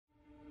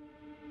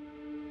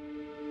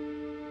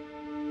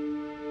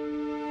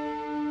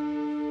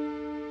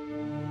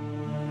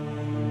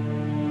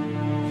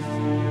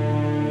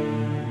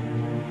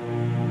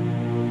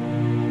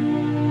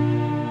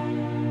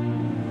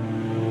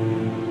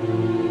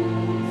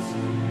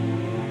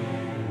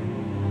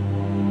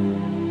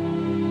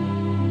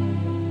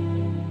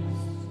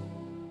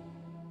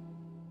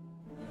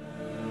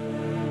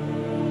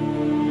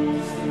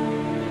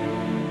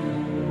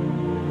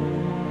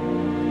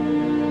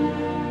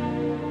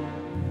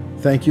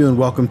Thank you and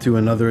welcome to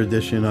another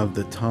edition of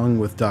The Tongue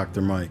with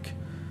Dr. Myke.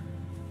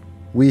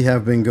 We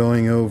have been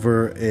going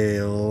over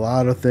a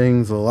lot of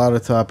things, a lot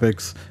of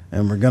topics,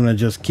 and we're going to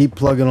just keep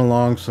plugging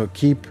along, so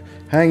keep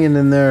hanging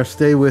in there,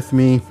 stay with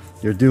me,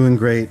 you're doing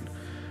great.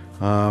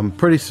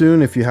 Pretty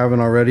soon, if you haven't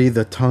already,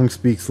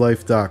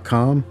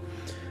 thetonguespeakslife.com.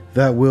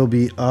 That will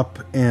be up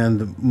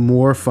and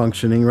more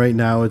functioning. Right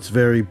now it's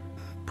very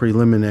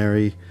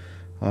preliminary,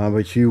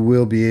 but you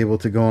will be able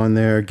to go on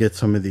there, get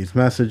some of these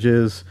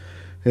messages.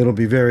 It'll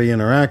be very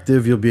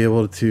interactive. You'll be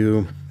able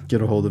to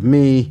get a hold of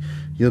me.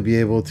 You'll be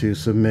able to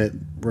submit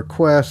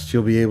requests.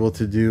 You'll be able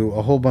to do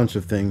a whole bunch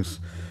of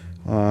things.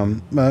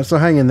 So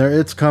hang in there.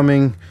 It's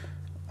coming.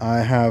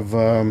 I have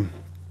a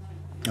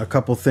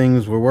couple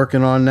things we're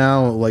working on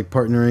now, like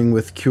partnering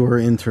with Cure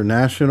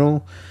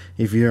International.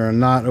 If you're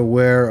not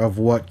aware of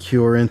what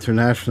Cure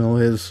International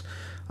is,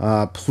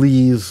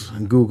 please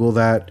Google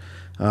that.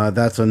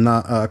 That's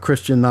a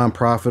Christian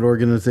nonprofit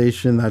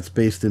organization that's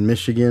based in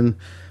Michigan.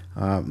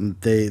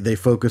 They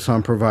focus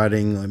on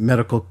providing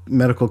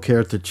medical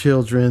care to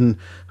children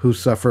who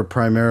suffer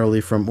primarily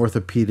from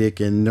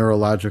orthopedic and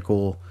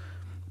neurological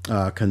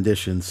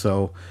conditions.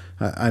 So,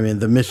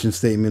 the mission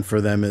statement for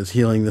them is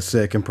healing the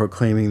sick and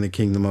proclaiming the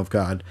kingdom of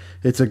God.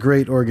 It's a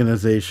great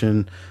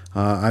organization.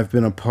 I've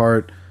been a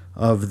part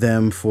of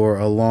them for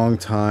a long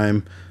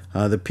time.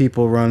 The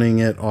people running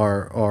it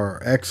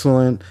are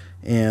excellent,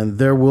 and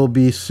there will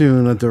be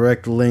soon a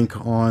direct link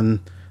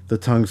on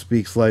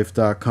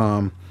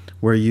thetonguespeakslife.com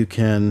where you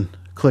can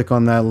click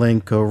on that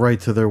link, go right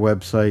to their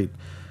website,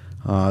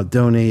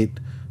 donate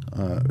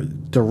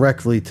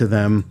directly to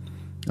them.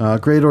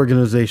 Great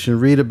organization.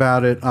 Read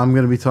about it. I'm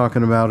going to be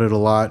talking about it a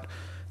lot,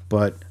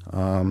 but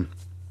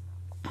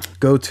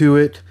go to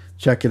it,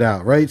 check it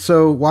out, right?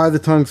 So why the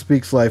tongue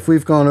speaks life?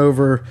 We've gone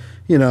over,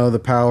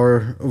 the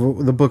power,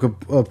 the book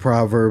of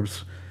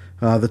Proverbs.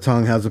 The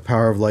tongue has the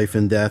power of life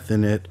and death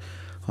in it.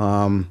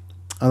 I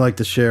like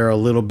to share a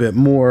little bit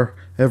more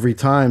every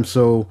time.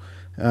 So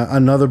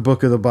another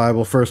book of the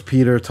Bible, 1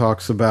 Peter,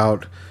 talks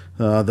about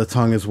the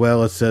tongue as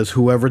well. It says,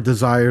 whoever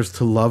desires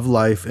to love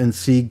life and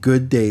see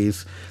good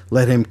days,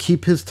 let him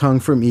keep his tongue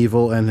from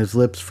evil and his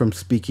lips from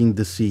speaking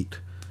deceit.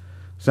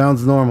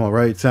 Sounds normal,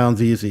 right? Sounds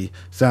easy.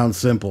 Sounds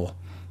simple.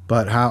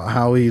 But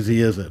how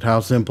easy is it? How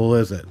simple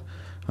is it?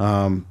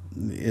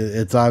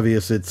 It's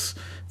obvious.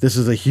 This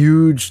is a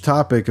huge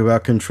topic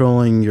about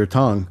controlling your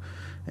tongue,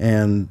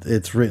 and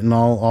it's written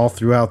all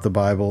throughout the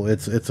Bible.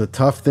 It's a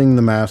tough thing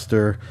to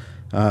master.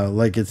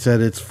 Like it said,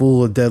 it's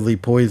full of deadly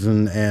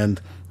poison, and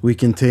we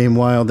can tame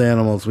wild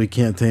animals. We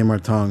can't tame our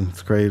tongue.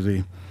 It's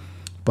crazy.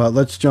 But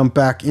let's jump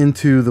back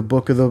into the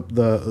book of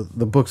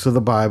the books of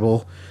the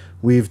Bible.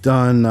 We've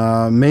done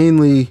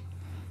mainly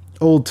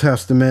Old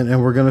Testament,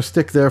 and we're going to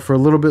stick there for a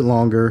little bit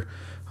longer,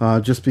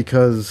 just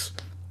because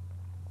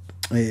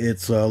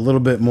it's a little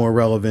bit more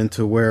relevant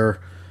to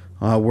where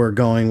we're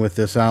going with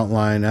this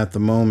outline at the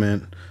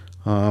moment.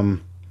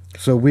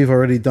 So we've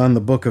already done the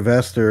book of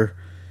Esther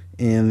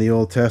in the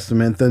Old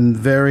Testament. The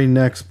very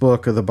next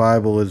book of the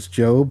Bible is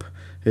Job.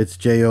 It's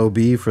Job.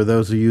 For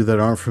those of you that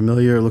aren't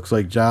familiar, it looks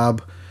like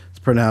Job. It's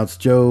pronounced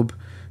Job,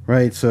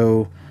 right?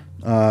 So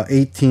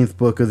 18th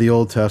book of the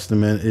Old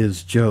Testament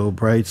is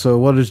Job, right? So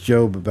what is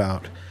Job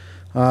about?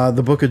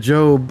 The book of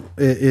Job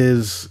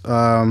is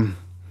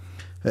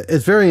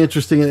it's very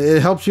interesting.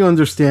 It helps you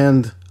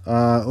understand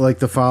like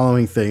the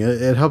following thing.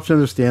 It helps you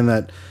understand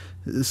that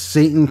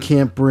Satan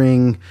can't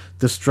bring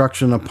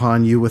destruction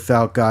upon you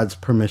without God's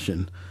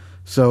permission.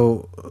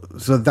 So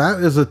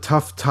that is a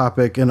tough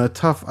topic and a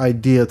tough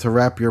idea to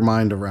wrap your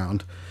mind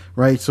around,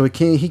 right? So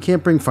he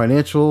can't bring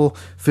financial,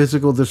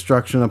 physical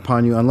destruction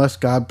upon you unless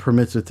God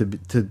permits it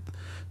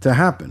to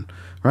happen,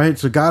 right?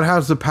 So God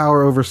has the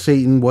power over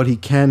Satan, what he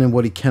can and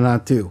what he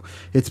cannot do.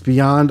 It's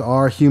beyond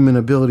our human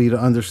ability to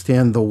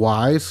understand the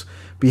whys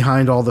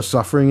behind all the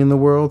suffering in the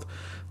world.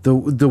 The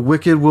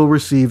wicked will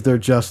receive their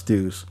just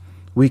dues.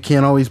 We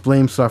can't always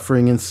blame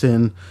suffering and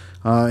sin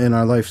in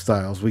our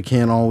lifestyles. We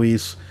can't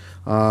always...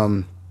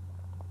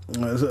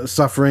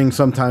 suffering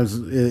sometimes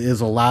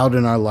is allowed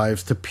in our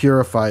lives to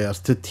purify us,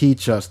 to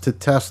teach us, to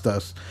test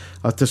us,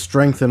 to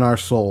strengthen our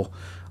soul.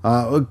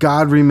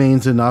 God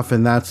remains enough,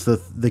 and that's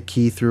the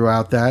key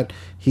throughout that.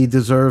 He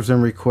deserves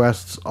and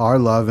requests our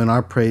love and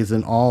our praise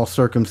in all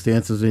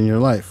circumstances in your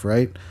life,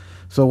 right?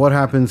 So what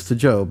happens to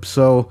Job?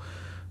 So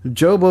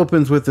Job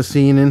opens with the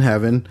scene in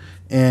heaven,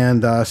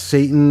 and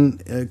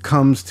Satan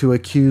comes to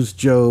accuse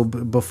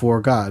Job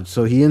before God.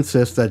 So he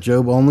insists that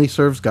Job only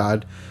serves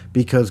God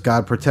because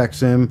God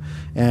protects him,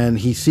 and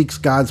he seeks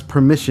God's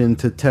permission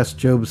to test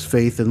Job's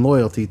faith and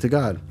loyalty to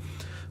God.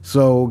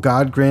 So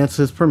God grants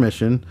his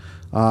permission.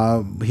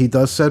 He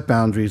does set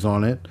boundaries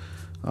on it,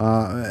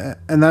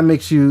 and that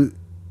makes you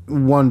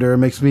wonder. It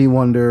makes me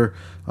wonder.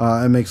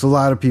 It makes a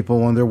lot of people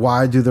wonder,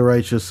 why do the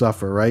righteous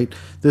suffer, right?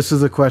 This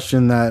is a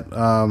question that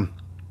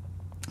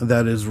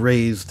that is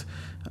raised.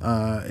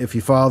 If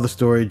you follow the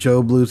story,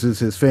 Job loses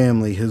his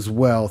family, his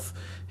wealth,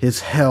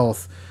 his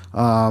health.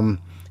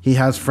 He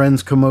has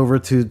friends come over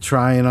to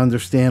try and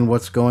understand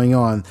what's going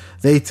on.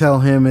 They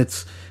tell him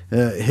it's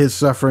his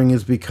suffering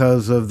is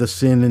because of the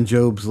sin in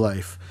Job's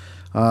life.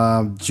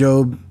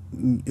 Job,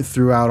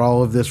 throughout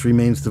all of this,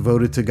 remains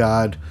devoted to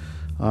God.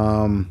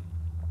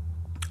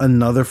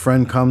 Another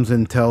friend comes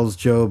and tells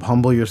Job,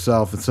 humble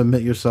yourself and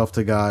submit yourself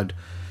to God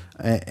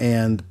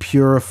and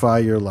purify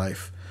your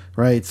life,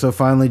 right? So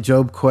finally,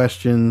 Job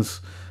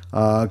questions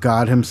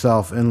God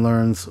himself and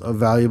learns a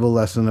valuable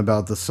lesson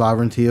about the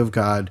sovereignty of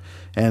God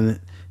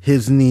and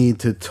his need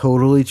to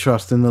totally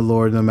trust in the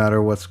Lord no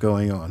matter what's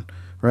going on,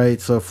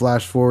 right? So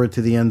flash forward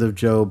to the end of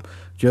Job.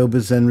 Job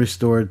is then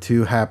restored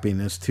to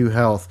happiness, to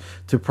health,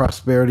 to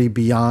prosperity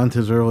beyond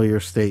his earlier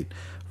state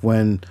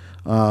when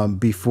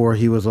before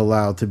he was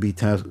allowed to be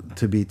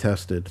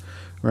tested,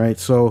 right?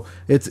 So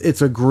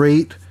it's a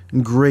great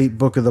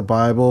book of the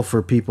Bible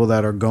for people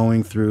that are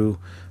going through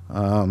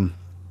a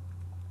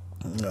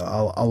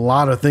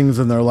lot of things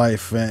in their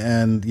life.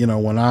 And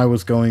when I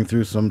was going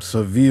through some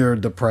severe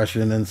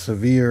depression and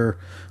severe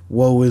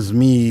woe is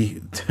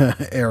me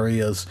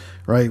areas,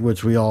 right,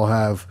 which we all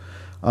have,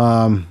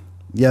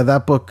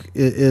 that book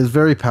is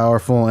very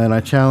powerful, and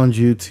I challenge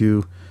you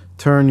to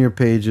turn your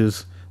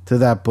pages to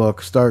that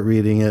book, start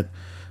reading it,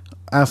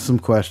 ask some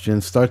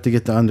questions, start to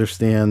get to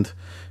understand,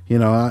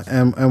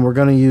 and we're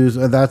going to use,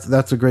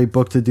 that's a great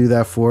book to do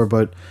that for,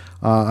 but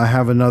I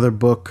have another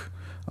book,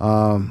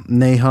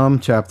 Nahum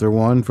chapter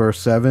 1 verse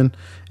 7,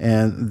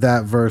 and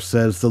that verse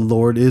says, the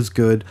Lord is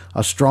good,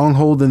 a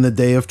stronghold in the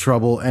day of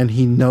trouble, and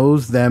he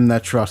knows them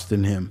that trust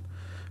in him,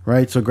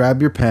 right? So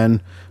grab your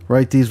pen,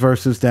 write these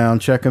verses down,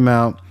 check them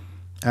out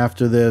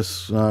after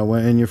this,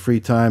 when in your free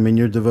time, in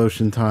your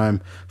devotion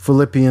time.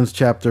 Philippians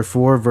chapter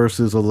 4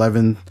 verses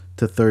 11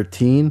 to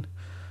 13,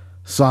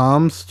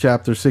 Psalms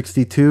chapter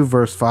 62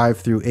 verse 5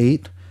 through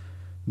 8,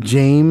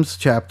 James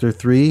chapter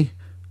 3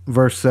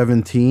 verse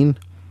 17,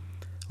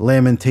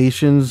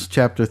 Lamentations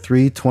chapter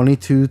 3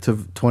 22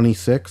 to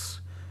 26,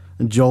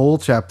 Joel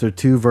chapter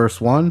 2 verse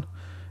 1,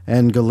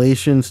 and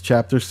Galatians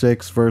chapter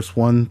 6 verse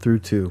 1 through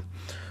 2.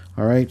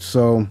 All right,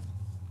 so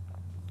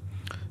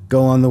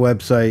go on the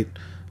website,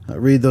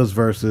 read those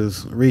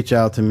verses, reach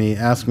out to me,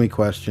 ask me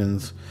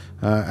questions,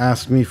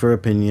 ask me for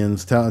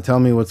opinions, tell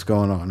me what's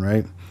going on,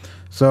 right?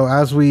 So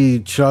as we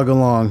chug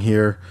along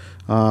here,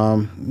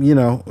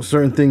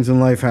 certain things in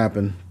life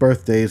happen.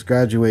 Birthdays,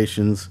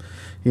 graduations,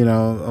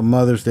 a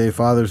Mother's Day,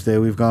 Father's Day.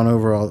 We've gone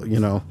over all,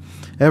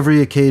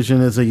 every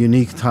occasion is a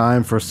unique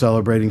time for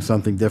celebrating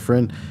something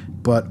different,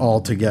 but all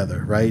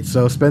together, right?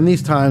 So spend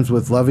these times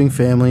with loving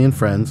family and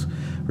friends.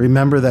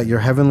 Remember that your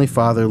Heavenly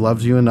Father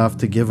loves you enough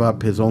to give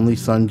up his only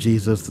Son,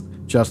 Jesus,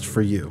 just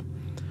for you.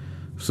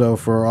 So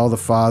for all the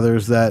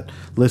fathers that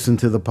listen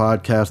to the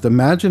podcast,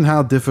 imagine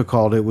how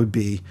difficult it would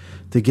be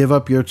to give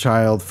up your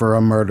child for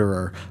a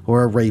murderer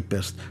or a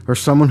rapist or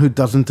someone who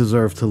doesn't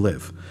deserve to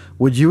live.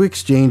 Would you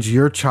exchange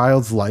your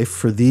child's life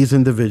for these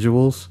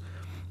individuals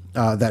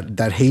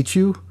that hate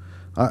you?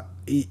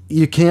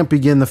 You can't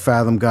begin to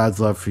fathom God's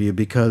love for you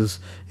because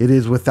it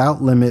is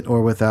without limit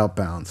or without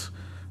bounds,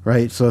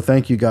 right? So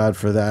thank you, God,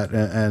 for that.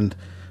 And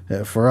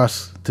for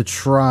us to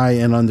try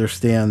and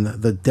understand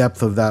the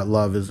depth of that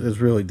love is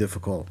really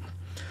difficult.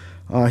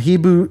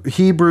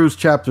 Hebrews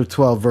chapter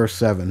 12, verse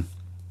 7.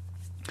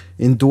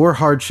 Endure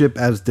hardship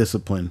as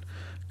discipline.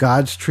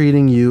 God's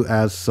treating you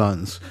as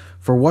sons.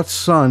 For what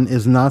son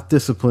is not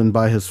disciplined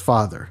by his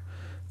father?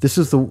 This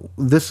is the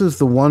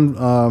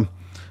one,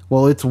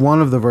 it's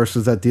one of the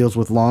verses that deals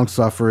with long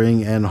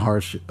suffering and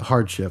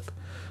hardship.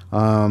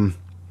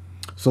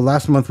 So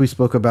last month we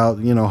spoke about,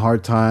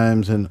 hard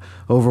times and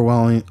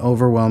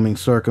overwhelming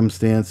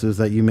circumstances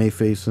that you may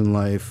face in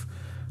life.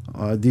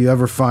 Do you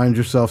ever find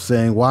yourself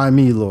saying, why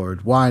me,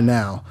 Lord? Why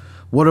now?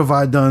 What have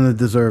I done to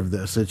deserve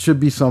this? It should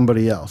be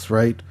somebody else,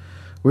 right?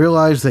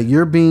 Realize that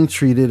you're being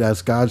treated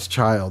as God's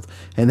child,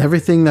 and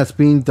everything that's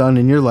being done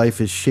in your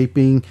life is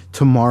shaping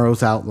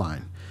tomorrow's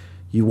outline.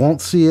 You won't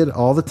see it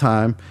all the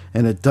time,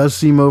 and it does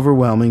seem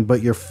overwhelming,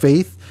 but your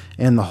faith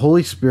and the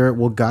Holy Spirit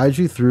will guide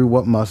you through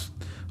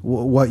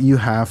what you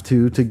have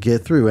to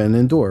get through and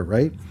endure,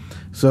 right?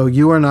 So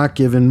you are not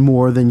given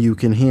more than you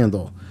can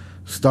handle.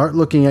 Start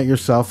looking at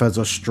yourself as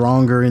a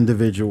stronger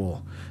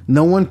individual.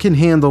 No one can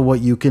handle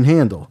what you can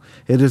handle.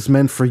 It is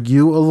meant for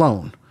you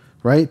alone,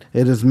 right?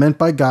 It is meant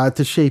by God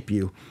to shape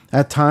you.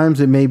 At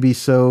times it may be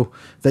so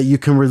that you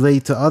can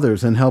relate to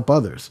others and help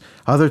others.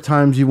 Other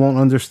times you won't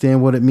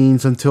understand what it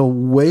means until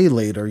way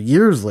later,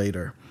 years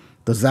later.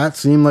 Does that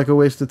seem like a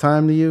waste of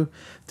time to you?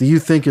 Do you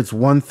think it's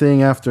one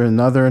thing after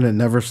another and it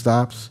never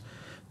stops?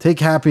 Take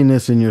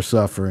happiness in your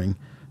suffering.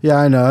 Yeah,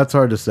 I know, that's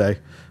hard to say.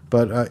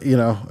 But,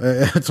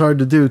 it's hard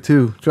to do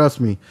too. Trust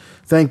me.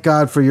 Thank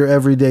God for your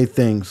everyday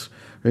things.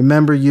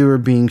 Remember, you are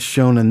being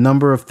shown a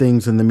number of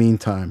things in the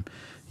meantime.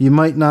 You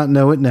might not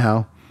know it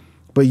now,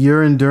 but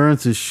your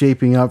endurance is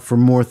shaping up for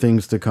more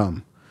things to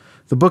come.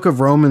 The book of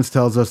Romans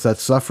tells us that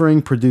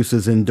suffering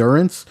produces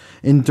endurance,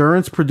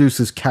 endurance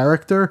produces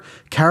character,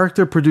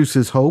 character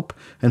produces hope,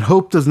 and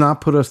hope does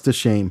not put us to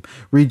shame.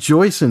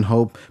 Rejoice in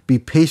hope, be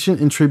patient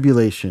in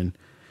tribulation.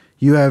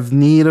 You have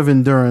need of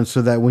endurance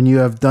so that when you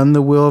have done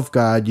the will of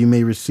God, you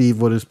may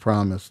receive what is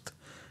promised.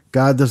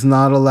 God does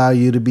not allow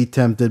you to be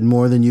tempted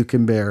more than you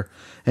can bear,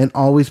 and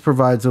always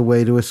provides a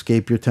way to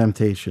escape your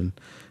temptation.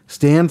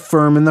 Stand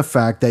firm in the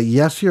fact that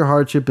yes, your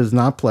hardship is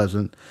not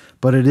pleasant,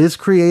 but it is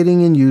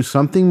creating in you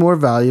something more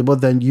valuable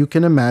than you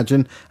can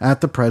imagine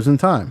at the present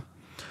time.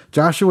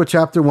 Joshua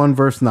chapter 1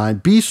 verse 9,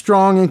 be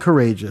strong and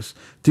courageous.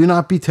 Do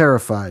not be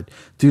terrified.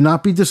 Do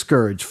not be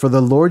discouraged, for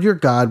the Lord your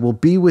God will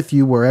be with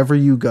you wherever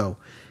you go.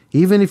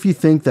 Even if you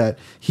think that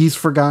he's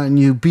forgotten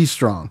you, be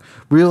strong.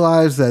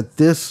 Realize that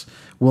this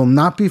will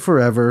not be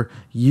forever.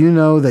 You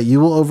know that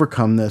you will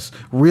overcome this.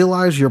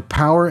 Realize your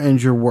power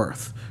and your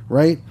worth,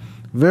 right?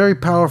 Very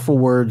powerful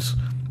words.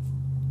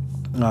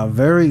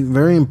 Very,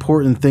 very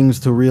important things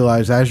to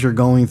realize as you're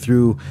going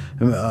through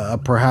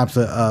perhaps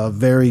a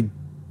very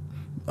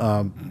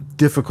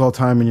difficult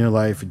time in your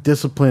life.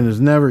 Discipline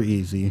is never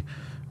easy,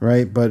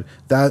 right? But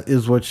that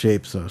is what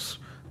shapes us.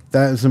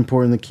 That is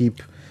important to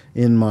keep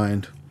in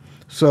mind.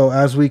 So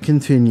as we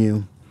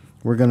continue,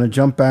 we're going to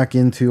jump back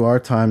into our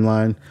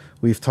timeline.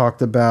 We've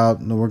talked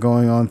about, we're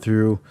going on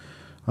through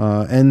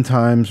end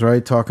times,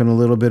 right? Talking a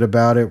little bit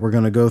about it. We're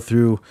going to go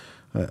through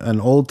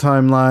an old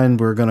timeline.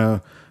 We're going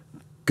to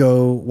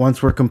go,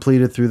 once we're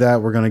completed through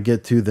that, we're going to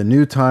get to the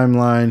new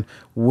timeline,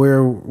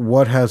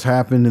 what has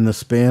happened in the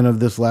span of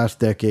this last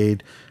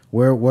decade,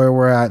 where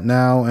we're at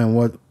now,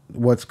 and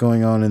what's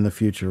going on in the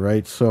future,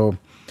 right? So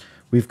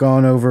we've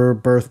gone over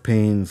birth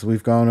pains.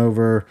 We've gone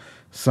over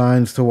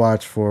signs to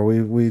watch for.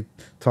 We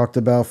talked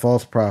about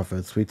false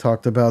prophets. We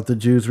talked about the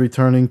Jews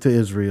returning to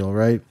Israel,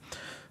 right?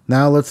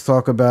 Now let's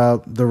talk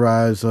about the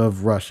rise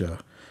of Russia,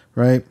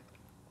 right?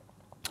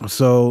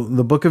 So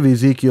the book of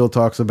Ezekiel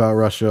talks about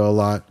Russia a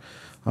lot.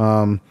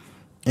 And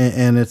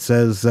it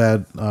says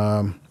that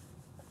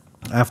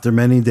after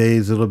many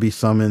days it'll be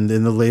summoned.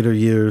 In the later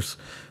years,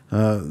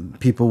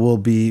 people will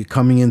be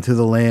coming into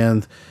the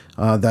land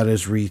that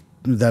is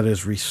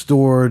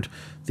restored.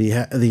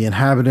 The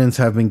inhabitants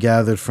have been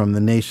gathered from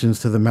the nations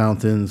to the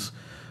mountains.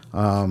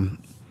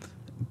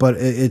 But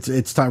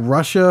it's time.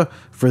 Russia,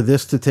 for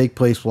this to take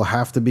place, will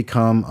have to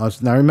become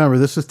now remember,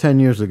 this is 10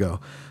 years ago.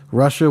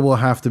 Russia will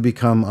have to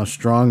become a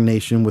strong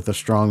nation with a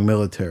strong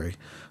military.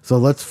 So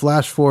let's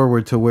flash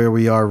forward to where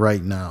we are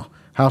right now.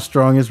 How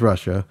strong is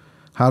Russia?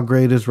 How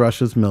great is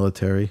Russia's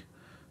military,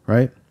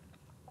 right?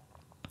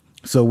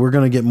 So we're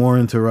going to get more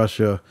into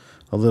Russia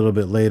a little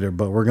bit later,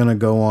 but we're going to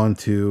go on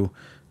to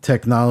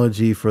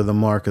technology for the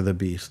mark of the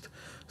beast.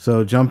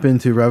 So jump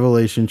into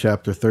Revelation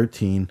chapter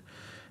 13.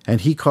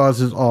 And he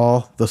causes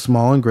all, the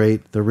small and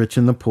great, the rich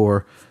and the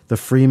poor, the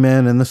free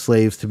men and the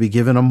slaves, to be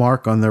given a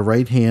mark on their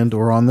right hand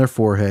or on their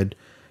forehead.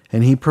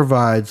 And he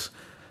provides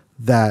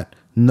that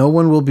no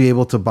one will be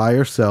able to buy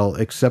or sell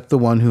except the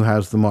one who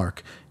has the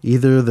mark,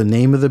 either the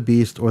name of the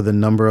beast or the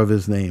number of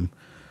his name.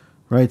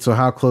 Right? So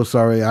how close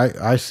are we?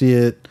 I see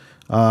it,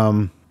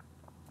 and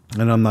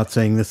I'm not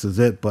saying this is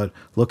it, but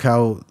look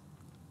how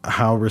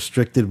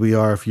restricted we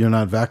are if you're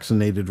not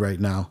vaccinated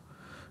right now.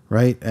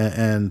 Right?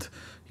 And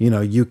you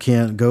know, you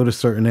can't go to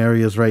certain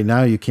areas right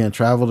now. You can't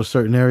travel to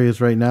certain areas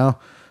right now.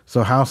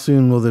 So how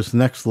soon will this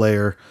next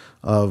layer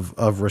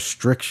of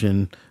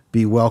restriction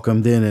be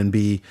welcomed in and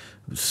be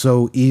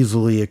so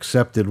easily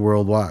accepted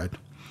worldwide?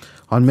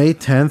 On May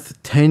 10th,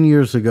 10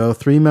 years ago,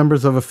 3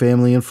 members of a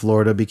family in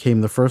Florida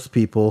became the first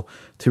people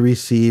to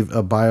receive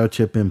a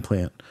biochip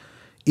implant.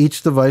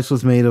 Each device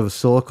was made of a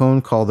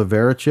silicone called a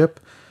VeriChip,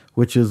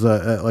 which is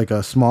like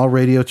a small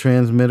radio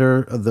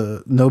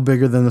transmitter, no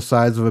bigger than the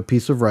size of a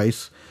piece of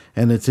rice,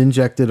 and it's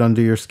injected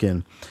under your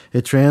skin.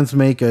 It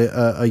transmits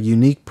a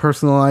unique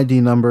personal ID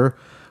number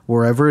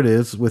wherever it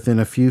is within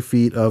a few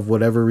feet of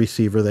whatever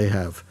receiver they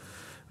have.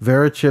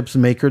 VeriChip's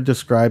maker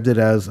described it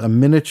as a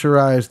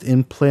miniaturized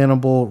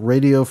implantable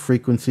radio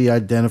frequency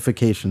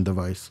identification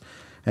device,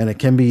 and it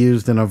can be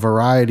used in a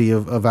variety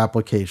of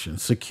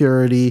applications: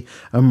 security,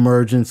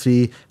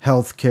 emergency,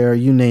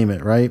 healthcare, you name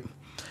it, right?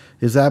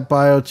 Is that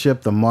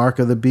biochip the mark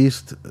of the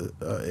beast?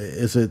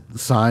 Is it a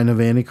sign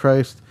of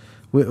Antichrist?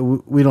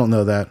 We don't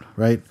know that,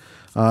 right?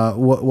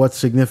 What's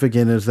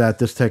significant is that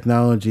this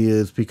technology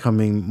is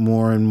becoming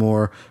more and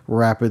more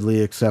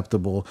rapidly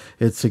acceptable.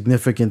 It's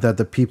significant that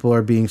the people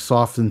are being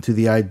softened to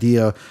the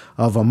idea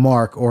of a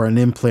mark or an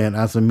implant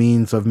as a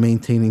means of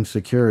maintaining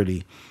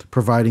security,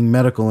 providing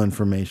medical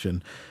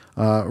information,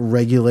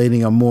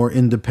 regulating a more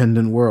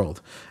independent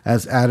world.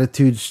 As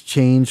attitudes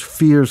change,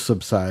 fears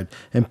subside,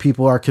 and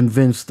people are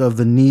convinced of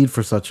the need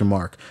for such a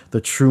mark. The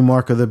true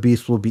mark of the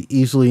beast will be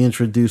easily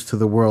introduced to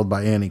the world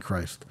by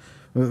Antichrist.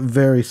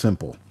 Very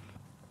simple,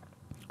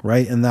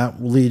 right? And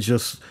that leads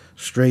us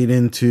straight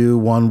into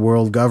one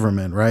world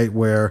government, right?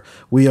 Where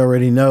we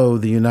already know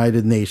the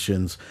United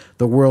Nations,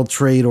 the World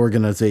Trade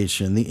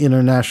Organization, the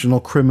International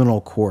Criminal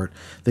Court,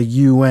 the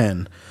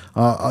UN,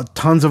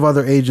 tons of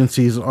other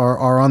agencies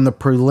are on the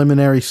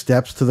preliminary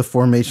steps to the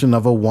formation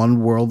of a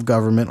one world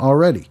government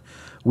already.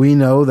 We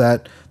know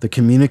that the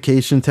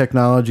communication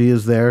technology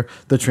is there,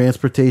 the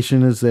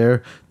transportation is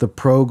there, the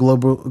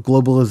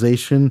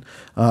pro-globalization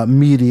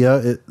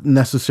media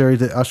necessary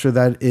to usher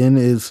that in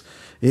is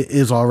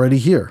already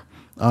here.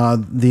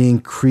 the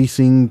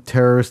increasing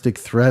terroristic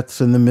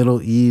threats in the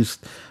Middle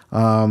East.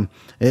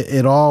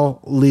 It all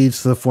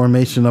leads to the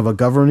formation of a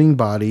governing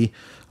body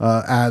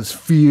as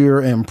fear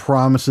and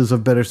promises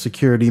of better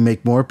security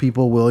make more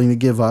people willing to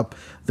give up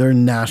their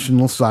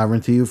national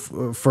sovereignty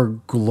for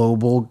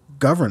global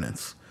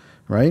governance,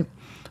 right?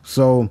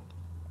 So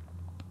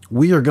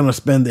we are going to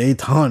spend a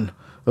ton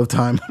of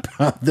time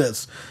about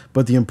this.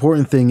 But the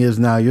important thing is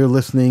now you're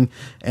listening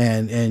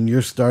and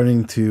you're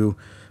starting to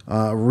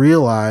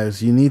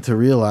realize, you need to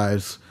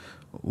realize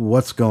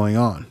what's going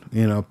on.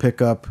 You know,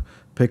 pick up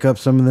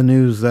some of the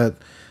news that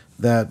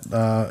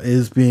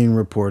is being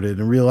reported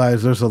and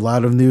realize there's a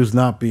lot of news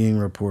not being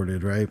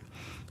reported, right?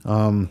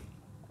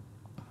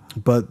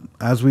 But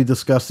as we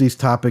discuss these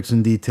topics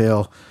in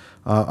detail,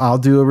 I'll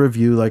do a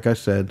review, like I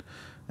said.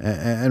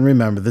 And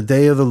remember, the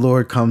day of the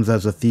Lord comes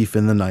as a thief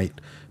in the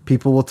night.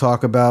 People will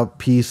talk about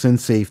peace and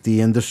safety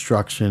and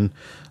destruction,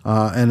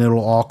 and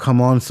it'll all come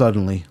on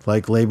suddenly,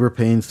 like labor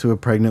pains to a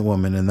pregnant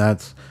woman. And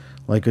that's,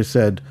 like I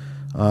said,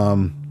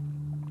 in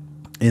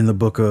the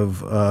book of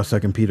 2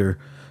 Peter,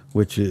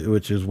 which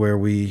is where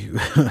we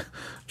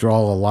draw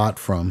a lot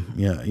from.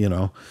 Yeah, you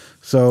know.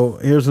 So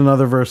here's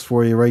another verse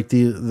for you. Write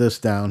this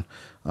down.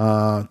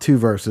 2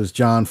 verses.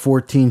 John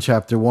 14,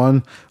 chapter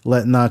 1.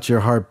 Let not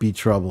your heart be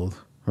troubled.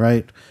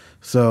 Right?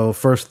 So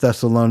 1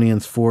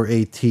 Thessalonians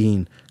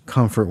 4:18.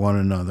 Comfort one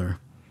another.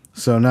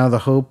 So now the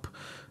hope,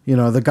 you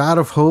know, the God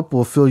of hope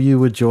will fill you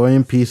with joy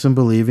and peace in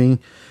believing,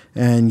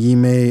 and ye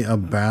may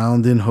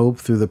abound in hope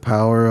through the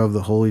power of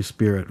the Holy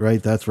Spirit,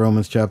 right? That's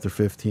Romans chapter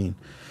 15.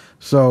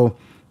 So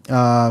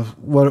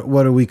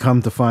what do we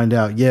come to find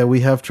out? Yeah,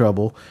 we have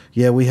trouble.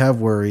 Yeah, we have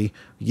worry.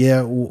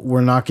 Yeah,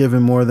 we're not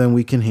given more than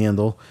we can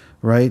handle,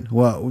 right?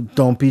 Well,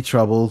 don't be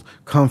troubled.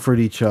 Comfort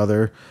each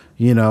other.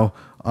 You know,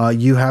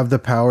 you have the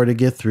power to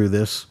get through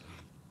this.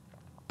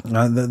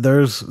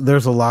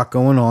 There's a lot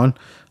going on,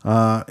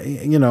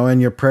 you know,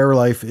 and your prayer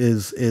life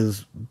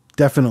is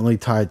definitely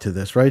tied to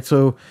this, right?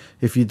 So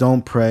if you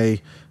don't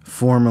pray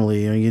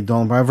formally, and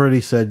I've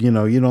already said, you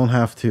know, you don't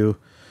have to,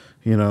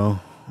 you know,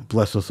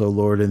 bless us, O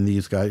Lord, and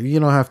these guys. You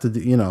don't have to,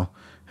 you know,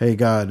 hey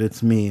God,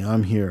 it's me,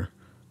 I'm here,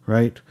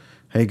 right?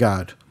 Hey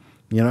God,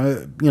 you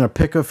know,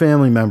 pick a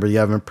family member you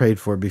haven't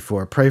prayed for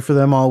before. Pray for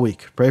them all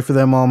week. Pray for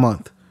them all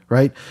month,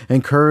 right?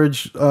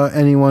 Encourage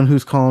anyone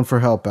who's calling for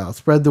help out.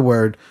 Spread the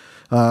word.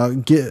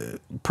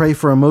 Pray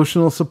for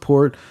emotional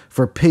support,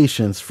 for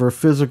patience, for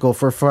physical,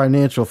 for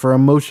financial, for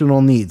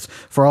emotional needs,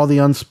 for all the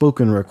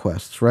unspoken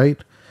requests, right?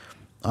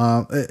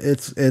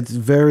 It's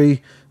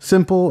very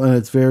simple and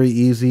it's very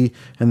easy,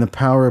 and the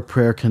power of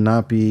prayer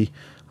cannot be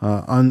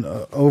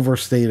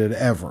overstated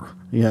ever.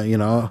 Yeah, you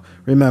know,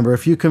 remember,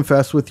 if you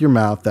confess with your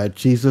mouth that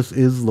Jesus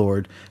is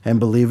Lord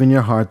and believe in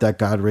your heart that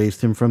God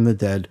raised him from the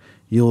dead,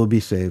 you will be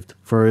saved.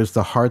 For it is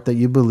the heart that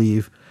you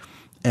believe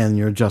and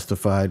you're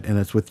justified, and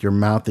it's with your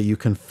mouth that you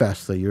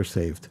confess that you're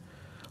saved.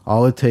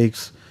 All it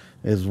takes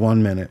is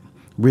 1 minute.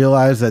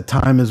 Realize that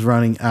time is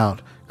running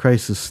out.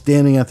 Christ is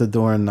standing at the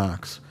door and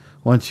knocks.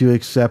 Once you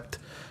accept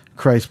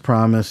Christ's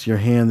promise, your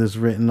hand is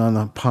written on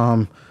the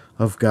palm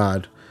of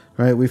God.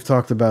 Right? We've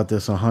talked about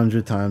this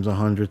 100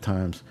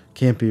 times.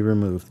 Can't be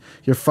removed.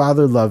 Your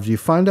Father loves you.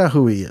 Find out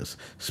who he is.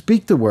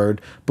 Speak the word.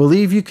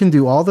 Believe you can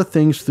do all the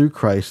things through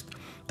Christ.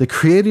 The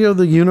creator of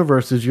the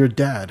universe is your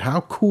dad.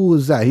 How cool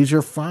is that? He's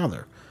your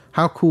father.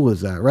 How cool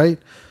is that, right?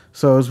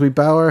 So as we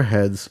bow our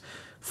heads,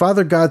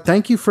 Father God,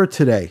 thank you for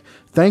today.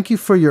 Thank you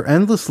for your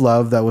endless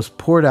love that was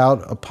poured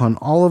out upon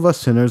all of us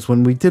sinners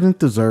when we didn't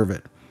deserve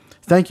it.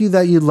 Thank you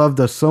that you loved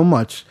us so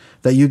much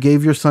that you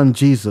gave your son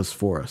Jesus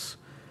for us.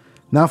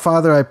 Now,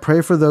 Father, I pray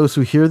for those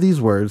who hear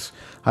these words.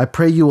 I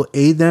pray you will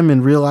aid them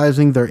in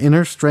realizing their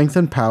inner strength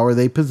and power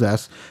they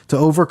possess to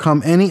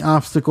overcome any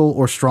obstacle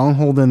or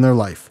stronghold in their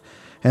life.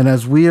 And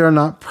as we are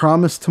not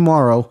promised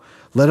tomorrow,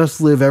 let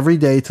us live every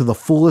day to the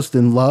fullest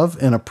in love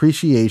and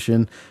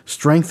appreciation,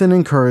 strength and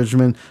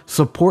encouragement,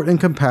 support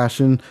and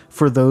compassion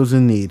for those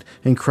in need.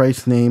 In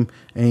Christ's name,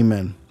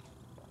 amen.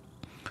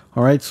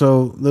 All right,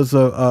 so there's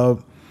a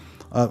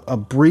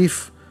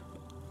brief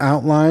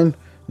outline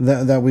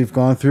that we've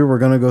gone through. We're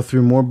going to go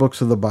through more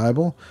books of the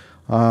Bible.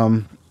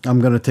 I'm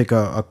going to take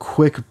a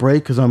quick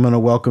break because I'm going to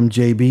welcome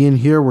JB in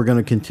here. We're going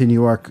to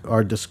continue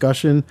our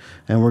discussion,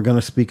 and we're going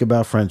to speak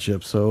about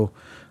friendship. So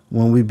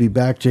when we be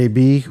back,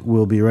 JB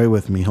will be right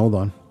with me. Hold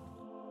on.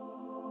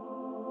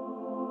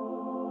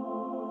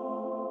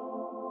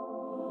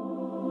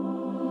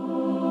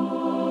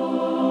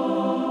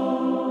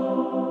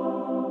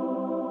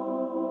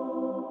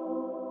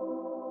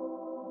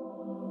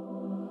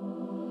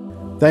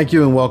 Thank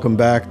you and welcome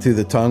back to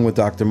The Tongue with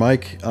Dr.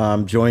 Myke.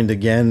 I'm joined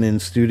again in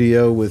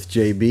studio with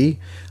JB.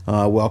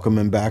 Welcome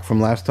him back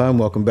from last time.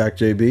 Welcome back,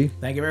 JB.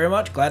 Thank you very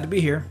much. Glad to be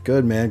here.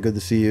 Good, man. Good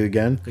to see you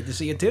again. Good to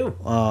see you too.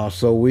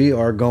 So we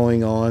are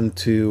going on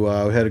to,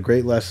 we had a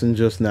great lesson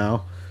just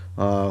now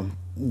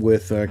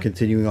with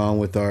continuing on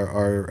with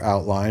our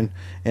outline.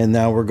 And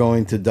now we're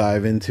going to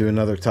dive into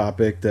another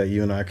topic that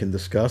you and I can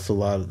discuss a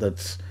lot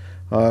that's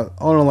on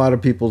a lot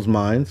of people's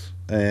minds.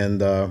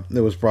 And it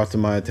was brought to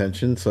my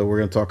attention, so we're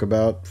going to talk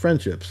about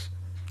friendships,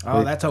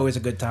 Oh, that's always a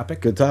good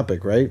topic. Good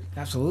topic, right?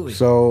 Absolutely.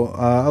 So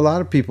a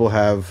lot of people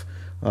have,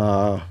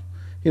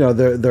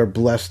 they're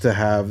blessed to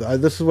have.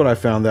 This is what I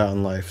found out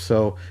in life.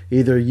 So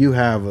either you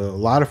have a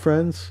lot of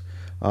friends,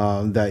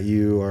 that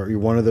you're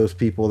one of those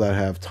people that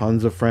have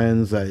tons of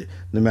friends that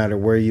no matter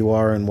where you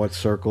are and what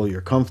circle you're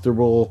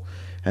comfortable,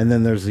 and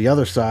then there's the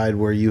other side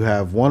where you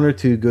have one or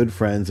two good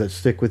friends that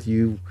stick with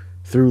you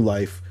through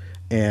life,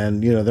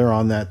 and they're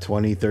on that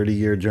 20-30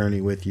 year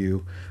journey with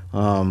you.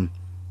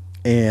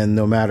 And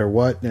no matter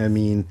what, I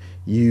mean,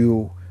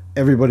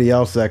 everybody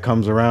else that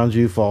comes around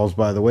you falls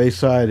by the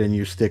wayside, and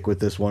you stick with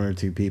this one or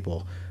two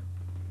people.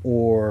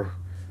 Or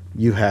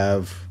you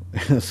have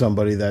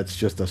somebody that's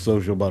just a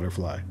social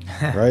butterfly,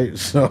 right?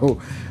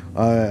 So,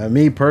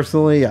 me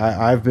personally,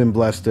 I've been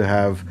blessed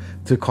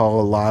to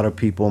call a lot of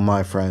people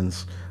my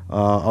friends.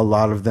 A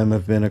lot of them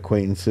have been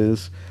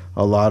acquaintances.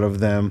 A lot of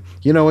them,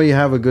 when you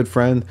have a good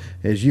friend,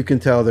 is you can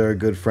tell they're a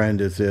good friend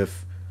as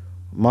if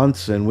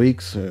months and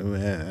weeks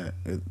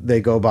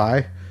they go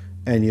by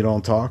and you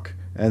don't talk,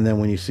 and then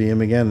when you see them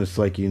again, it's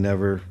like you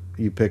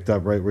picked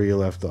up right where you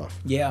left off.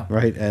 Yeah.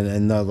 Right.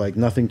 And like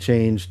nothing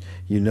changed.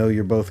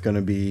 You're both going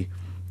to be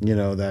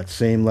that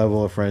same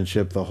level of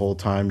friendship the whole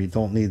time. You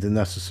don't need to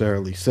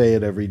necessarily say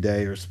it every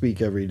day or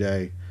speak every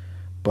day,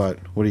 but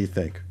what do you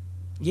think?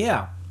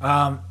 Yeah.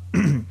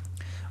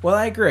 Well,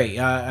 I agree.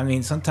 I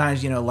mean,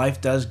 sometimes life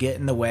does get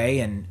in the way,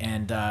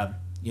 and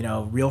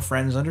real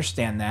friends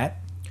understand that.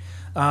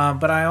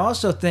 But I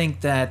also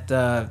think that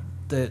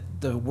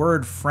the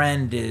word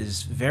friend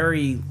is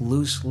very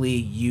loosely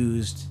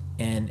used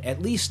at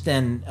least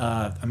in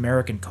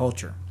American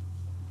culture.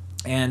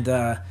 And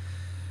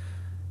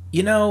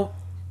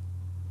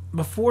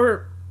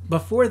before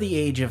the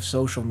age of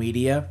social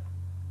media,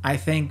 I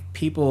think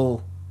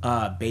people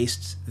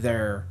based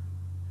a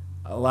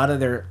lot of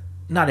their,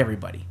 not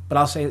everybody, but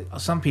I'll say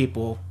some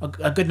people,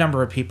 a good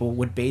number of people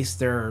would base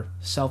their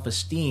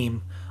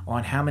self-esteem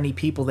on how many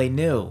people they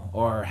knew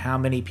or how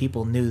many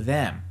people knew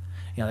them.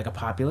 Like a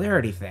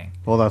popularity thing.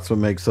 Well, that's what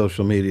makes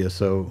social media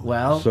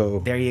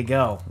so... There you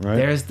go. Right?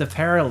 There's the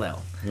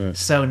parallel. Right.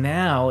 So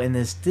now, in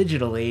this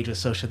digital age with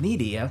social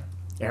media,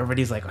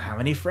 everybody's like, well, how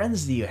many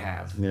friends do you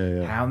have?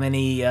 Yeah. How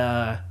many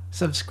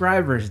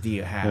subscribers do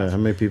you have? Yeah, how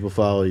many people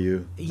follow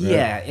you?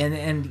 Yeah,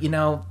 and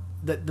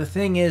the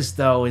thing is,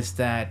 though, is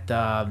that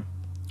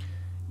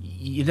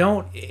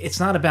it's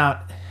not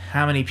about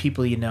how many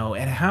people you know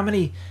and how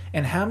many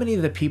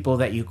of the people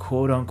that you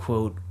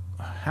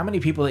how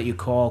many people that you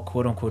call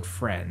quote unquote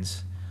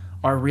friends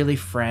are really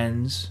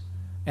friends,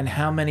 and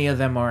how many of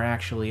them are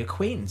actually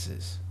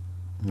acquaintances.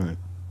 Right.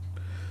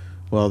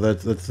 Well,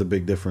 that's the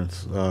big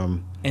difference.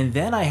 And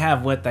then I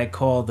have what I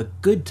call the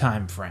good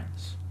time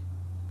friends.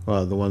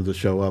 Well, the ones that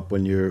show up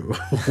when you're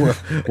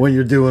when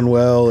you're doing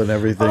well and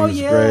everything's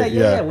great.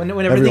 Yeah. When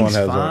everything's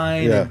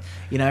fine. Yeah.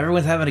 And,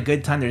 everyone's having a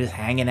good time. They're just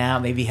hanging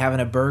out, maybe having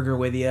a burger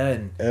with you.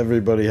 And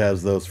everybody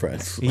has those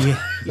friends.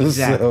 Yeah,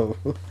 exactly. So,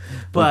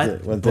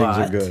 when things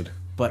are good.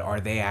 But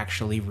are they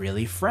actually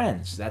really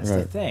friends? That's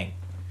the thing.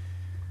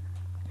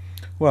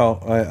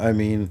 Well, I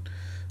mean,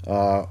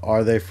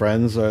 are they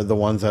friends? Are the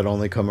ones that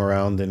only come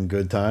around in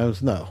good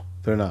times? No,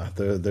 they're not.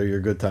 They're your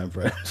good time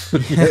friends.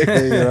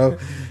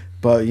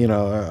 But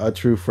a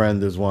true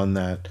friend is one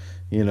that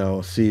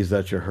sees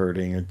that you're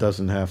hurting. It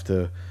doesn't have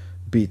to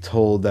be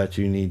told that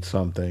you need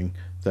something,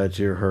 that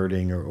you're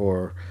hurting,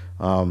 or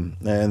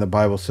and the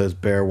Bible says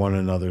bear one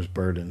another's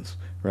burdens.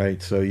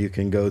 Right, so you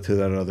can go to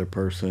that other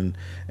person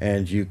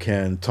and you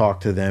can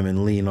talk to them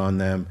and lean on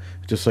them.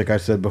 Just like I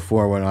said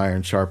before, when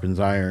iron sharpens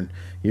iron,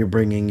 you're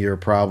bringing your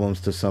problems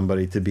to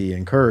somebody to be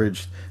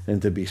encouraged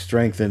and to be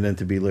strengthened and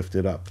to be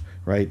lifted up.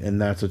 Right, and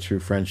that's a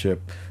true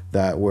friendship,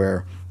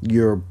 where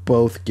you're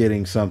both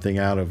getting something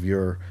out of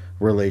your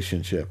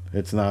relationship.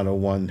 It's not a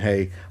one,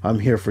 hey, I'm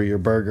here for your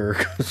burger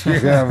because you're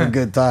having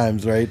good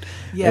times, right?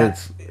 Yeah.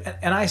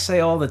 And I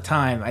say all the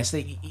time, I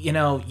say, you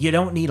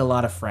don't need a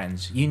lot of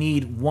friends. You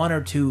need one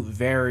or two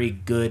very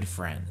good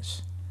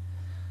friends.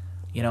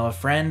 A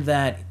friend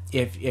that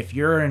if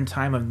you're in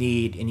time of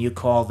need and you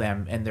call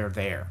them and they're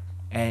there,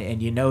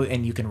 and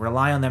you can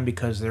rely on them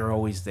because they're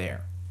always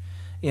there.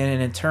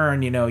 And in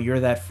turn, you're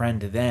that friend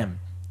to them.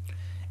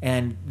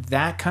 And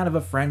that kind of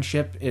a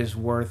friendship is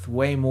worth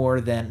way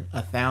more than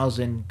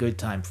 1,000 good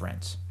time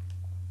friends.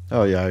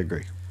 Oh, yeah, I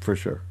agree. For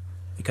sure.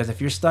 Because if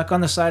you're stuck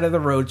on the side of the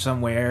road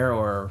somewhere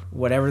or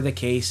whatever the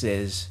case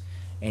is,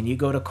 and you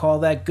go to call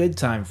that good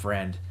time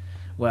friend,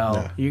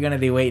 well, you're going to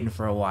be waiting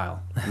for a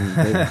while.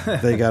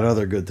 They got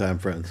other good time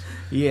friends.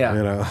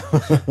 Yeah.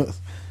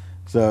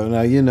 So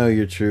now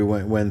you're true.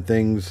 When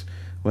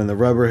the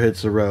rubber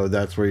hits the road,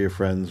 that's where your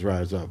friends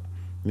rise up.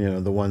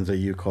 The ones that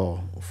you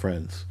call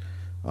friends.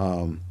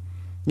 And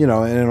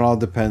it all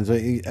depends.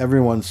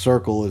 Everyone's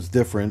circle is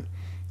different.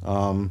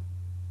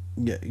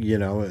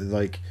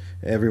 Like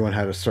everyone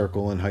had a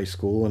circle in high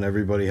school, and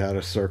everybody had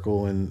a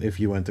circle, and if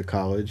you went to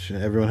college,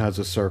 and everyone has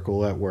a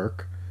circle at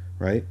work,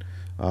 right?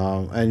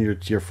 And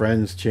your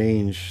friends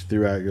change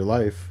throughout your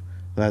life.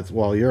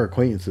 Your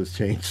acquaintances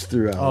change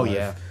throughout life.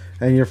 Yeah.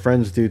 And your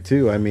friends do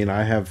too. I mean,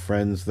 I have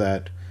friends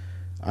that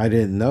I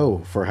didn't know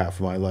for half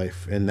of my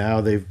life, and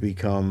now they've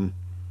become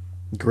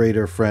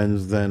greater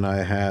friends than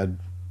I had,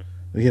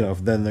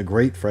 than the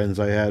great friends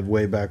I had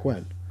way back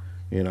when.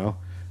 You know,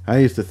 I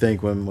used to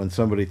think when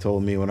somebody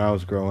told me when I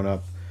was growing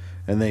up,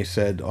 and they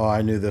said, "Oh,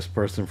 I knew this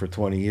person for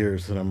 20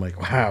 years," and I'm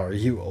like, "Wow, are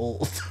you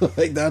old?"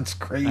 Like that's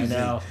crazy. I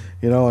know.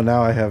 And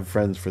now I have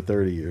friends for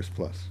 30 years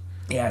plus.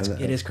 Yeah,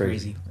 it is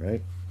crazy,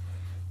 right?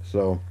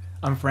 So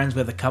I'm friends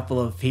with a couple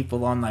of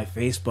people on my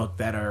Facebook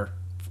that are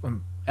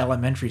from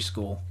elementary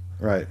school.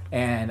 Right.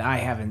 And I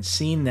haven't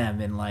seen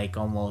them in like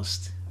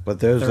almost.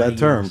 But there's that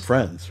term, years.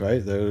 friends,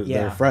 right?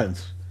 They're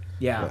friends.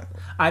 Yeah.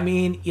 I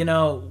mean,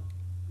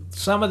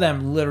 some of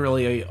them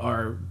literally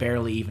are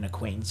barely even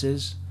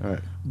acquaintances. Right.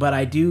 But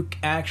I do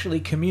actually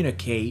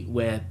communicate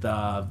with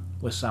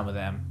some of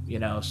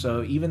them.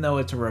 So even though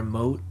it's a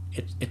remote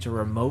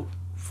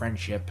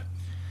friendship.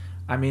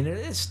 I mean,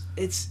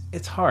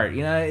 it's hard.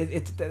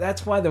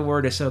 That's why the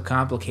word is so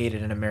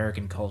complicated in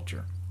American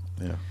culture.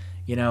 Yeah.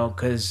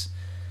 Because.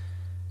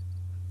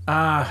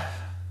 I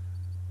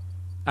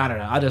don't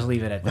know. I'll just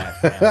leave it at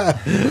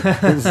that.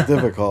 It's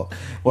difficult.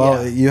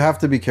 Well, you have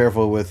to be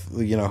careful with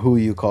who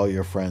you call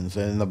your friends,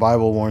 and the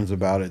Bible warns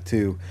about it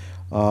too,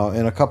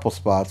 in a couple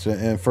spots.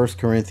 And 1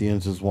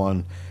 Corinthians is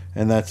one,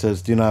 and that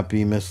says, "Do not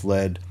be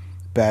misled.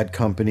 Bad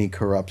company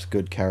corrupts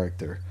good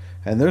character."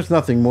 And there's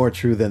nothing more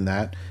true than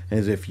that.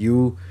 As if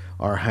you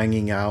are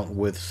hanging out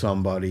with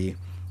somebody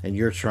and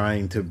you're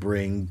trying to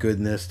bring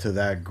goodness to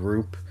that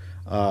group.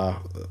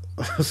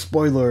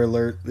 Spoiler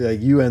alert,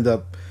 you end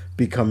up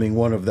becoming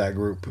one of that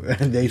group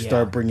and they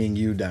start bringing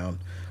you down.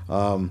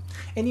 And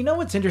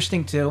what's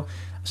interesting too,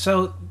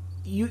 so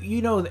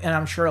and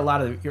I'm sure a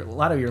lot of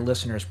your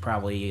listeners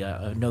probably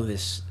know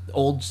this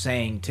old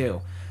saying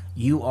too,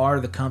 you are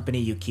the company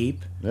you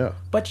keep. Yeah.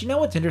 But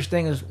what's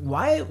interesting is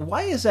why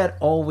is that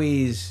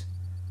always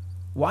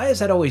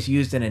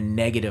used in a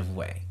negative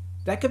way?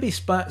 That could be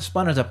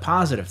spun as a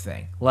positive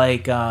thing.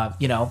 Like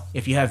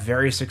if you have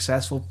very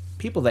successful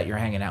people that you're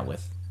hanging out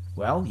with,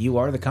 well, you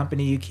are the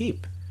company you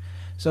keep.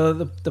 So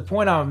the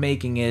point I'm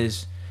making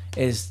is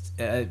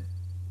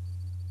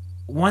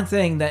one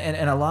thing that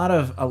and a lot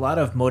of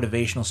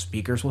motivational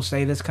speakers will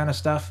say this kind of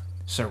stuff.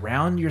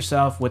 Surround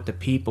yourself with the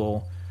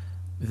people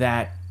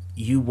that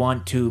you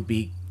want to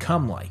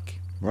become like.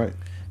 Right.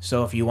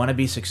 So if you want to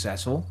be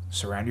successful,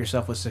 surround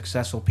yourself with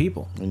successful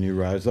people. And you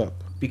rise up.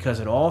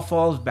 Because it all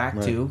falls back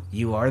to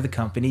you are the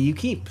company you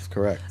keep. That's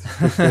correct.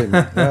 Good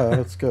statement. Yeah,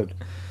 that's good.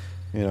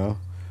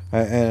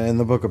 And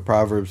the book of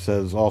Proverbs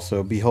says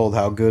also, "Behold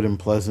how good and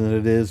pleasant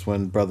it is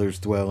when brothers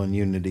dwell in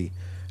unity."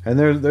 And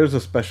there's a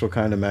special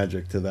kind of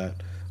magic to that.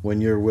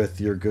 When you're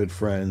with your good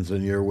friends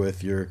and you're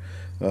with your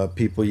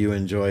people you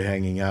enjoy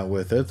hanging out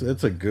with,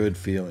 it's a good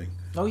feeling.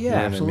 Oh yeah,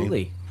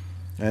 absolutely.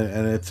 I mean?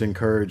 And it's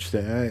encouraged.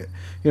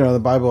 The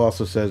Bible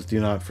also says, "Do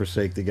not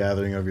forsake the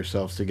gathering of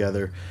yourselves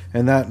together,"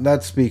 and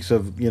that speaks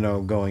of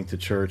going to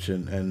church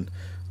and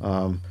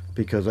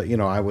because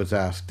I was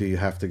asked, "Do you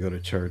have to go to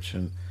church?"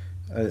 And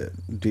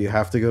do you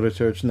have to go to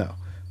church? No.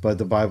 But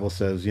the Bible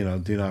says,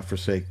 do not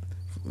forsake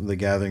the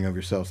gathering of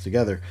yourselves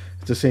together.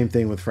 It's the same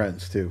thing with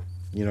friends, too.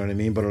 You know what I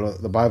mean?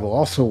 But the Bible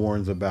also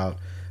warns about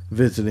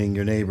visiting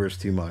your neighbors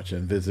too much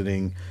and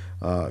visiting,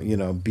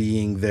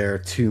 being there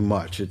too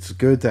much. It's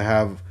good to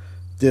have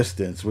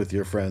distance with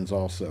your friends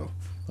also.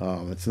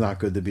 It's not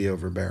good to be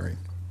overbearing.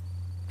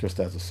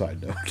 Just as a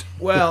side note.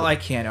 Well, I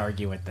can't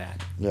argue with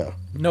that. Yeah.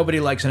 Nobody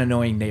likes an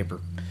annoying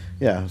neighbor.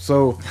 Yeah,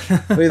 so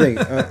what do you think?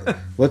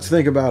 Let's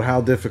think about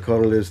how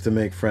difficult it is to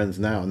make friends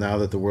now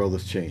that the world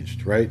has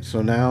changed, right?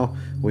 So now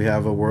we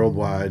have a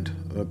worldwide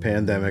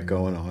pandemic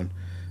going on.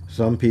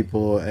 Some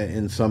people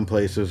in some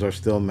places are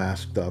still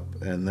masked up,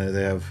 and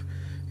they have,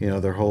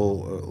 their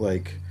whole,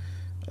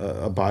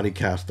 a body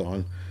cast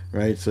on,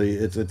 right? So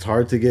it's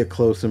hard to get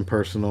close and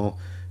personal.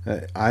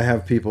 I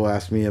have people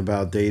ask me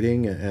about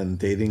dating and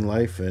dating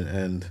life,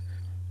 and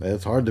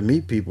it's hard to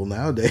meet people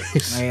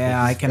nowadays.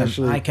 Yeah, I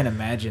can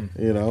imagine.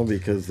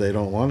 Because they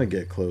don't want to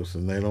get close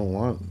and they don't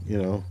want,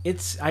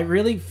 I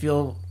really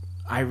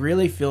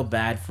feel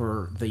bad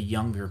for the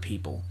younger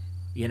people,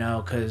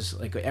 because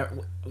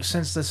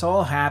since this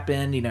all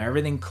happened,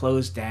 everything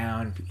closed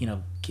down.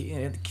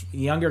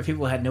 Younger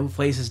people had no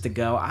places to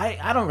go.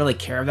 I don't really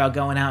care about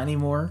going out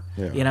anymore.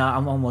 Yeah.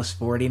 I'm almost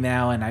 40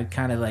 now, and I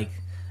kind of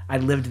I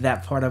lived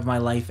that part of my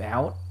life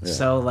out. Yeah.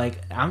 So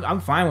I'm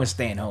fine with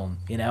staying home.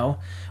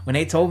 When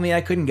they told me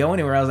I couldn't go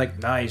anywhere, I was like,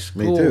 nice,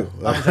 cool. Me too.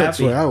 I was That's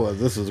happy. where I was.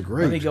 This is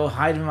great. Let me go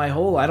hide in my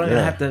hole. I don't even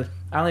have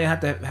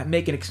to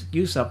make an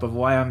excuse up of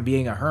why I'm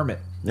being a hermit.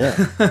 Yeah.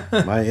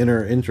 My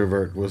inner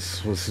introvert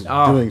was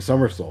doing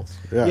somersaults.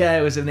 Yeah. Yeah,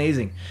 it was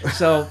amazing.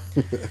 So,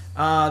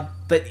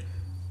 but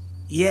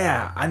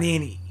yeah, I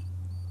mean,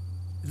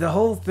 the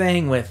whole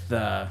thing with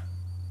the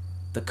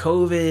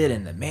COVID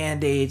and the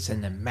mandates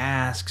and the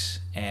masks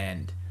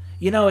and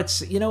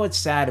it's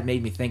sad. It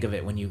made me think of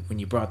it when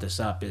you brought this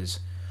up. Is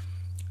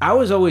I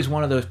was always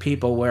one of those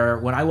people where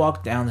when I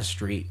walk down the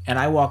street and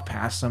I walk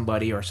past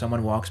somebody or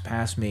someone walks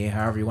past me,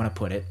 however you want to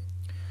put it,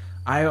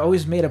 I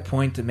always made a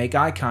point to make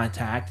eye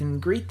contact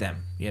and greet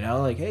them. You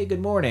know, like, hey,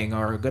 good morning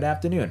or good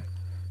afternoon.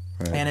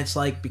 Right. And it's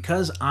like,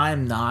 because I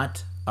am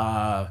not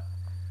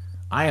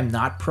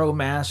pro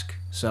mask,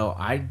 so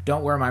I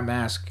don't wear my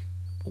mask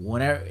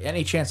whenever,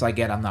 any chance I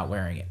get, I'm not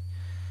wearing it.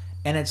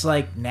 And it's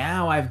like,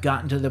 now I've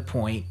gotten to the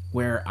point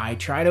where I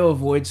try to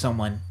avoid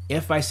someone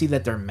if I see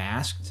that they're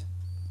masked,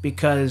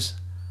 because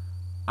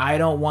I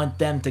don't want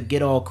them to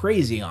get all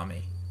crazy on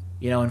me,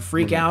 you know, and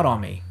freak out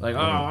on me. Like,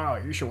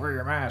 oh, you should wear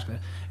your mask.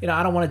 You know,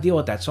 I don't want to deal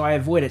with that. So I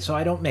avoid it. So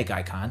I don't make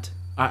eye contact.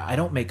 I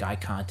don't make eye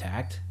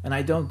contact, and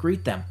I don't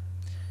greet them.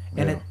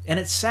 And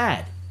it's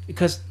sad,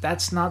 because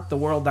that's not the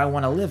world I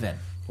want to live in.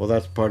 Well,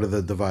 that's part of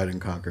the divide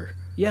and conquer.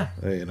 Yeah.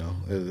 You know,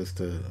 is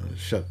to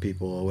shut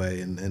people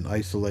away and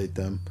isolate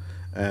them.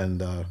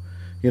 And,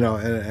 you know,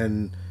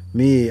 and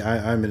me,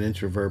 I'm an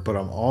introvert, but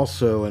I'm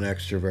also an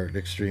extrovert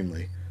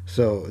extremely.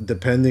 So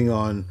depending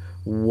on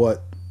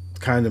what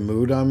kind of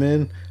mood I'm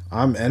in,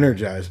 I'm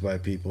energized by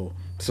people.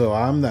 So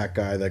I'm that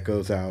guy that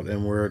goes out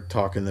and we're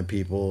talking to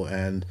people,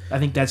 and I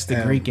think that's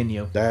the Greek in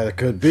you. That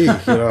could be, you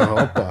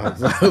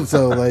know.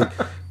 So like,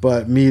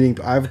 but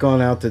I've gone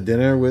out to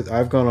dinner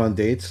I've gone on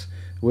dates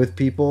with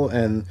people,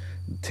 and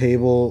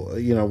table,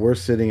 you know, we're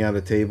sitting at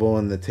a table,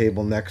 and the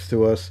table next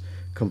to us,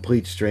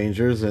 complete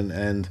strangers,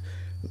 and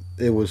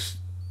it was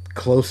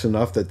close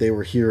enough that they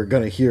were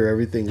gonna hear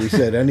everything we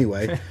said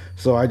anyway.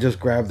 So I just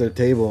grabbed their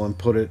table and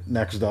put it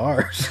next to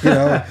ours, you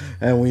know,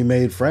 and we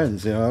made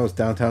friends. You know, that was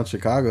downtown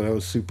Chicago. That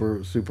was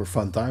super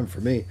fun time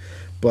for me.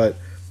 But,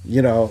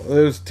 you know,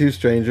 there's two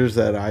strangers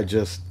that I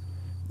just,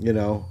 you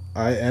know,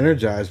 I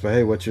energized by,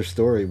 hey, what's your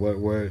story?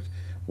 Where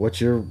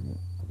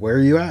are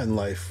you at in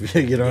life?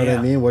 You know what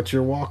I mean? What's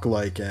your walk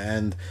like?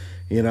 And,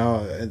 you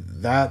know,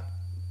 that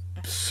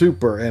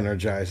super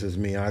energizes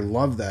me. I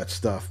love that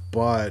stuff.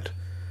 But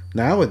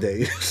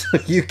nowadays,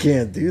 you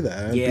can't do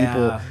that. And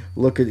people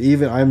look at,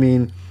 I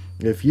mean,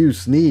 if you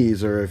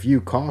sneeze or if you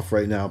cough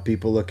right now,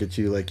 people look at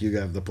you like you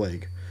have the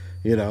plague,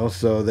 you know,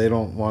 so they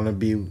don't want to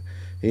be,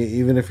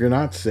 even if you're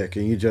not sick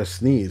and you just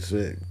sneeze,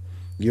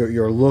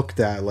 you're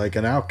looked at like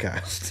an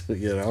outcast,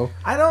 you know.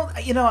 I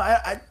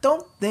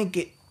don't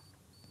think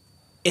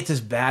it's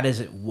as bad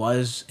as it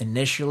was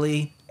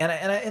initially.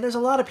 And there's a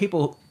lot of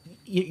people,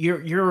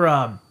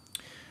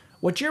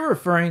 what you're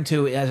referring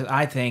to as,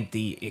 I think,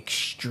 the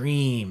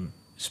extreme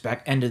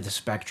end of the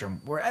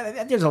spectrum,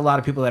 where there's a lot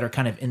of people that are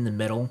kind of in the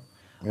middle.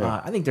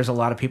 I think there's a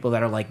lot of people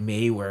that are like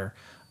me, where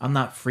I'm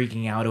not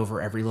freaking out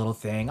over every little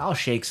thing. I'll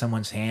shake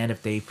someone's hand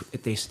if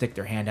they stick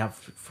their hand out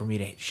for me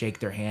to shake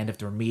their hand if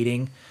they're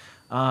meeting.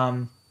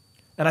 And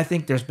I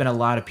think there's been a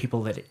lot of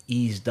people that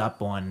eased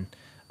up on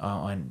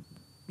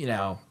you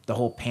know, the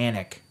whole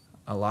panic,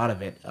 a lot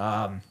of it.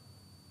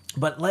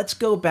 But let's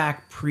go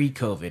back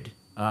pre-COVID.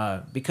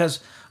 Because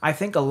I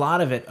think a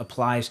lot of it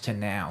applies to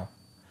now,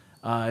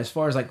 as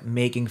far as like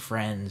making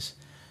friends,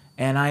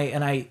 and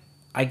I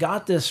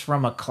got this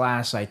from a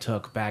class I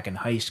took back in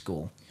high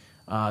school.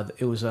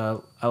 It was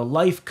a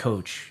life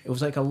coach. It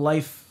was like a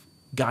life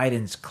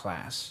guidance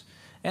class,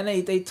 and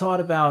they taught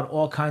about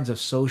all kinds of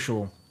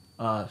social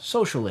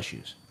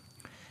issues.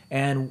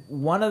 And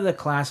one of the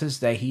classes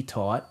that he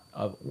taught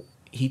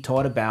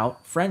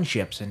about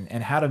friendships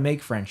and how to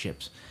make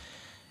friendships.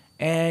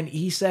 And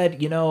he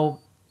said, you know,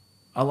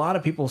 a lot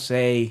of people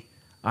say,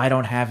 I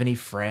don't have any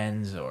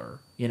friends, or,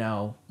 you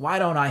know, why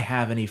don't I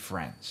have any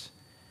friends?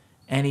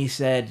 And he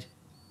said,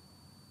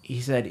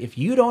 if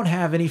you don't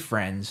have any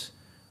friends,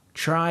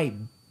 try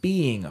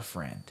being a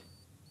friend.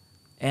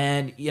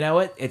 And you know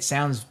what? It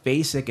sounds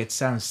basic, it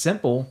sounds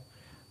simple,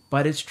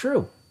 but it's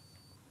true.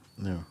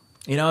 Yeah.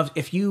 You know,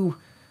 if you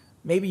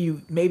maybe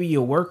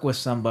you work with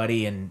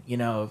somebody and, you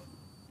know,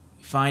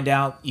 you find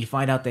out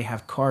they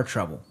have car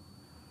trouble.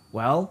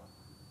 Well,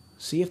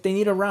 see if they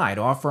need a ride.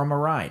 Offer them a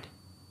ride.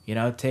 You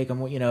know, take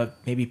them, you know,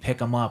 maybe pick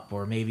them up,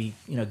 or maybe,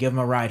 you know, give them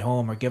a ride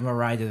home, or give them a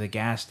ride to the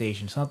gas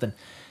station, something.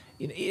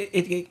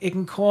 It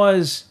can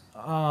cause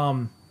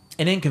an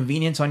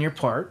inconvenience on your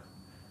part,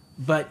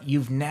 but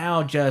you've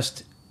now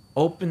just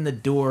opened the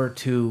door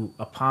to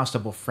a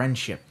possible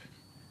friendship,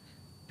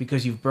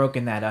 because you've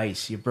broken that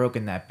ice, you've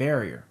broken that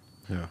barrier.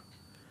 Yeah,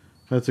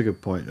 that's a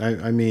good point.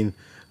 I mean,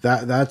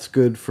 that's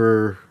good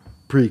for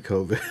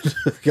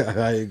pre-COVID.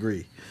 I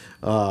agree.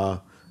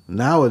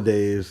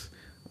 Nowadays,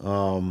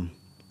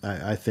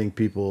 I think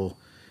people,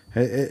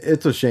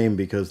 it's a shame,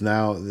 because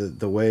now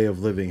the way of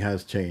living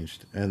has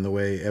changed, and the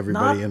way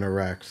everybody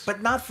interacts.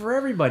 But not for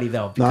everybody,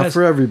 though. Not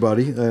for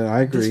everybody.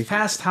 I agree.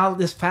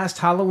 This past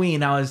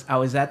Halloween, I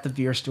was at the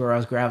beer store. I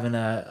was grabbing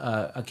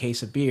a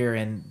case of beer,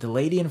 and the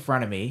lady in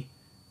front of me,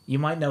 you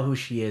might know who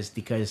she is,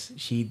 because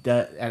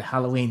at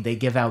Halloween they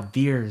give out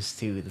beers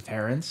to the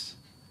parents.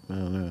 I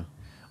don't know.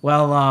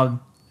 Well,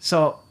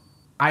 so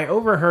I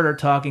overheard her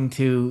talking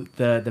to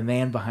the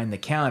man behind the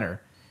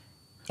counter.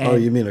 Oh,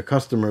 you mean a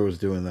customer was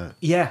doing that?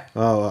 Yeah.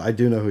 Oh, I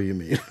do know who you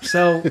mean.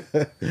 So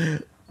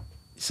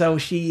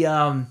she,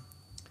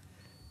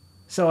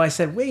 so I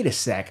said, wait a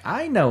sec,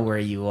 I know where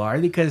you are,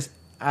 because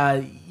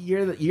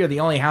you're the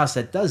only house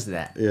that does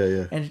that.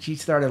 Yeah. And she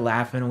started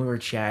laughing, and we were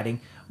chatting.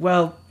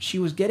 Well, she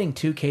was getting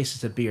 2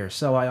 cases of beer,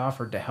 so I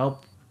offered to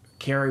help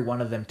carry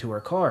one of them to her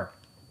car.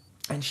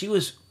 And she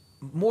was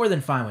more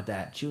than fine with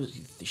that.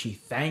 She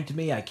thanked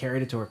me. I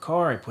carried it to her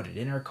car. I put it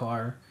in her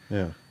car.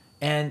 Yeah.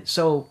 And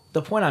so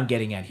the point I'm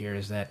getting at here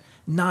is that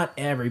not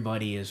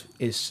everybody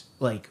is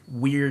like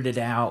weirded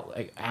out,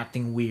 like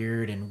acting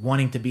weird and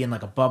wanting to be in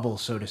like a bubble,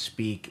 so to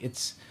speak.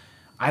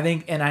 I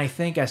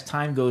think as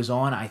time goes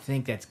on, I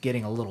think that's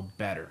getting a little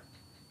better.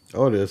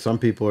 Oh, it is. Some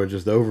people are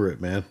just over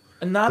it, man.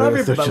 And not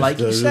everybody, but like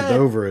you said,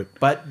 over it.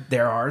 But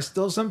there are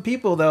still some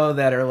people though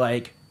that are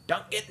like,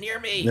 "Don't get near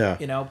me,"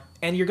 you know.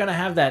 And you're gonna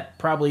have that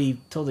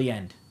probably till the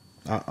end.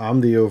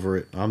 I'm the over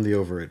it. I'm the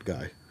over it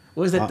guy.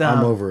 Was it?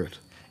 I'm over it.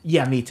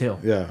 Yeah, me too.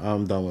 Yeah,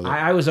 I'm done with it.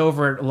 I was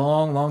over it a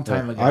long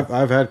time ago.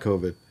 I've had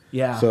COVID.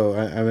 Yeah. So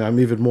I mean, I'm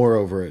even more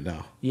over it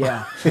now.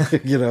 Yeah.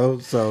 You know.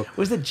 So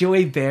was it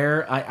Joy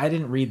Bear? I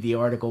didn't read the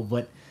article,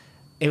 but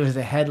it was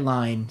a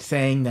headline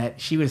saying that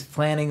she was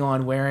planning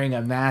on wearing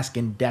a mask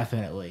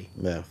indefinitely.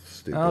 Yeah,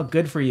 stupid. Oh,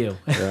 good for you.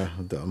 Yeah,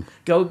 dumb.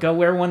 Go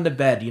wear one to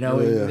bed, you know,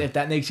 if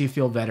that makes you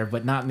feel better,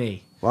 but not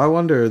me. Well, I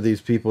wonder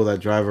these people that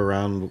drive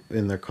around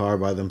in their car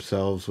by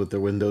themselves with their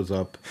windows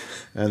up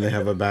and they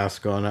have a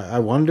mask on. I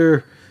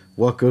wonder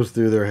what goes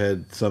through their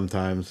head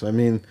sometimes. I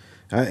mean,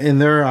 in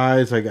their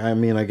eyes, I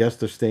guess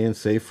they're staying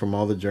safe from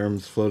all the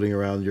germs floating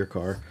around your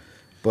car.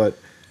 But,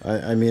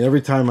 I mean,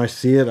 every time I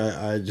see it,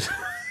 I just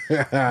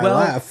I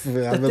laugh.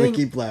 I'm going to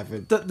keep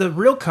laughing. The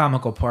real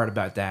comical part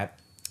about that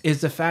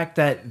is the fact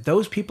that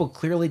those people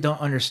clearly don't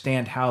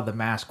understand how the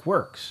mask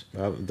works.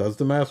 Does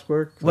the mask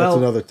work? Well,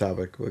 that's another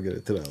topic. We'll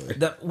get to that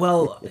later.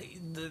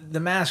 The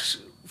masks,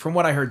 from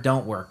what I heard,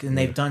 don't work. And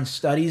they've done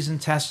studies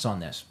and tests on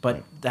this.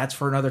 But that's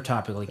for another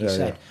topic, like you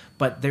said. Yeah.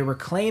 But they were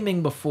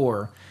claiming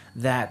before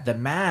that the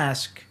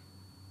mask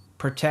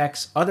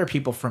protects other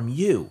people from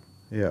you.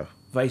 Yeah.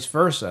 Vice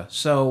versa.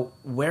 So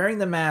wearing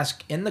the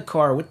mask in the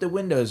car with the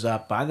windows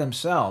up by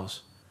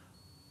themselves,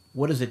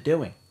 what is it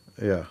doing?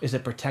 Yeah. Is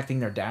it protecting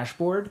their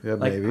dashboard? Yeah,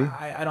 like, maybe.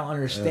 I don't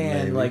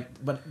understand.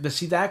 But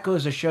see, that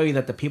goes to show you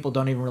that the people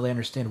don't even really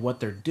understand what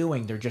they're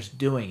doing. They're just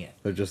doing it.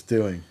 They're just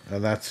doing,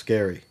 and that's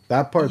scary.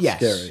 That part's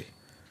scary.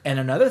 And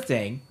another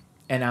thing,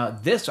 and now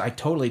this I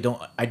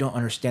don't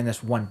understand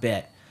this one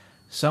bit.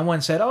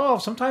 Someone said, "Oh,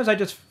 sometimes I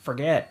just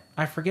forget.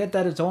 I forget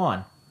that it's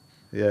on."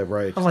 Yeah,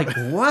 right. I'm like,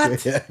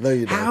 what? Yeah, no,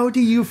 you don't. How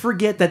do you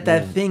forget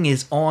that thing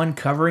is on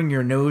covering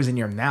your nose and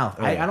your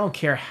mouth? I don't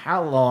care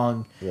how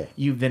long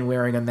you've been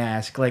wearing a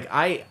mask. Like,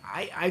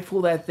 I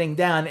pull that thing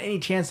down any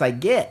chance I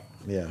get.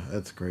 Yeah,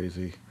 that's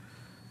crazy.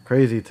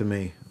 Crazy to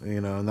me. You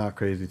know, not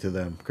crazy to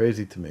them.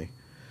 Crazy to me.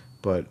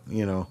 But,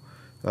 you know,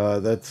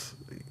 it's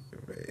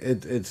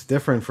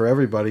different for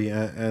everybody.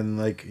 And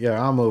like, yeah,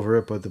 I'm over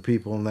it, but the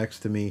people next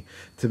to me,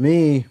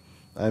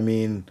 I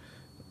mean...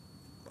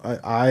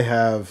 I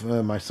have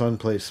my son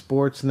plays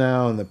sports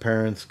now, and the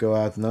parents go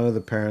out. None of the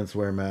parents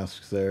wear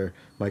masks there.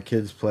 My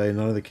kids play.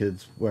 None of the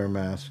kids wear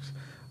masks,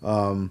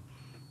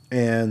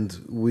 and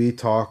we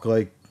talk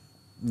like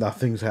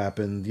nothing's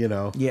happened. You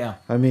know. Yeah.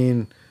 I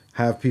mean,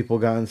 have people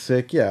gotten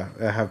sick? Yeah.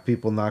 Have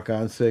people not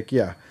gotten sick?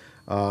 Yeah.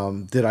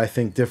 Did I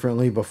think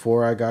differently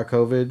before I got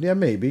COVID? Yeah,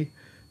 maybe.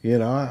 You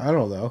know, I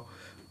don't know.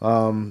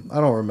 I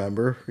don't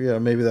remember. Yeah,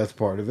 maybe that's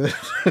part of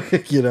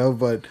it. You know,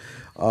 but.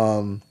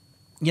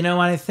 You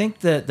know, I think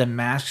that the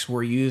masks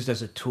were used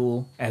as a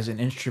tool, as an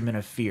instrument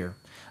of fear.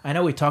 I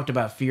know we talked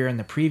about fear in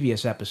the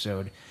previous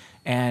episode,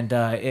 and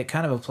it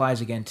kind of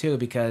applies again too,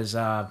 because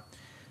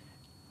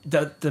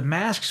the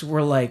masks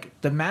were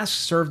like, the masks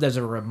served as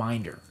a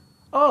reminder.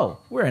 Oh,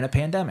 we're in a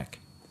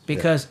pandemic.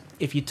 Because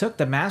if you took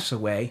the masks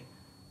away,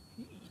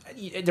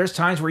 there's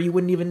times where you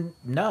wouldn't even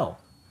know.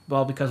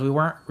 Well, because we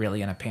weren't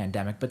really in a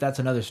pandemic, but that's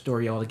another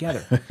story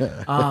altogether.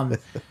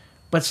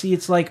 But see,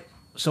 it's like,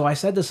 so I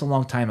said this a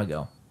long time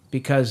ago.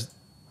 Because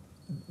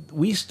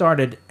we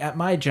started, at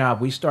my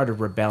job, we started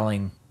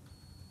rebelling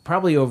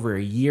probably over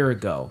a year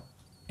ago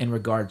in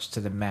regards to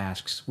the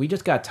masks. We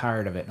just got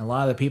tired of it. And a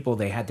lot of the people,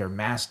 they had their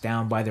masks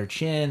down by their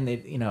chin,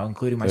 you know,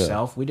 including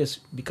myself. We just,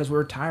 because we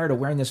were tired of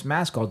wearing this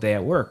mask all day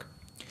at work.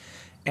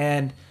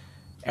 And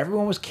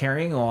everyone was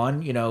carrying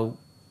on, you know,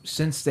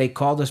 since they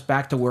called us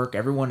back to work,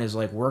 everyone is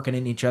like working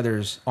in each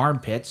other's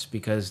armpits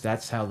because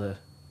that's how the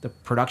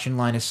production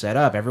line is set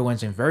up.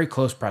 Everyone's in very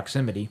close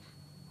proximity.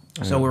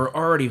 So we're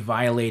already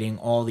violating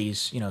all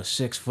these, you know,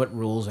 6-foot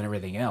rules and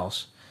everything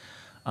else.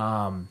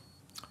 And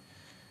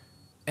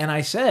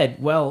I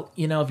said, well,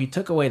 you know, if you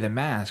took away the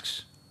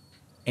masks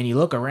and you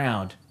look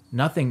around,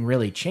 nothing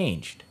really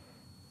changed.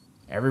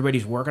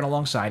 Everybody's working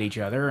alongside each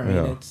other. I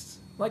mean, it's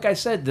like I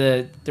said,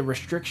 the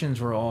restrictions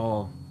were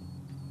all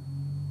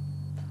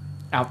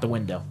out the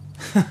window.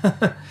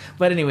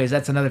 But anyways,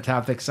 that's another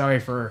topic. Sorry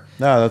for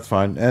that's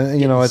fine.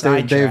 And you know what,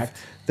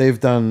 they've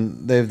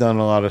done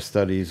a lot of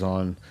studies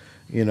on,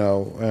 you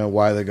know,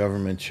 why the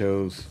government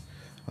chose,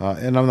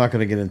 and I'm not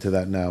going to get into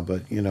that now,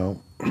 but, you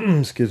know,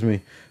 excuse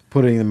me,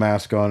 putting the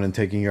mask on and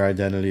taking your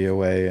identity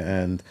away,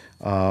 and,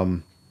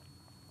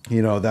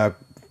 you know, that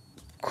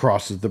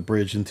crosses the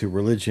bridge into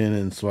religion,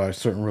 and so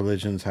certain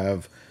religions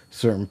have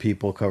certain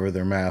people cover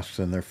their masks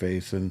and their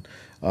face, and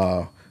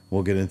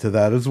We'll get into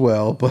that as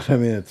well, but I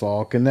mean, it's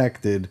all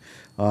connected.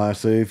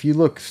 So if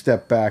you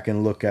step back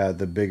and look at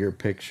the bigger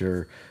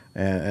picture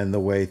and the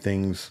way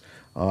things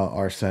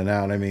are sent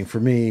out, I mean, for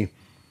me,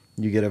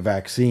 you get a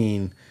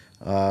vaccine.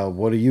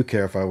 What do you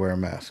care if I wear a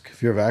mask?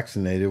 If you're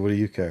vaccinated, what do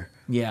you care?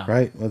 Yeah.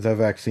 Right? Well, that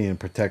vaccine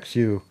protects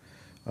you.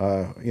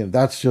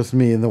 That's just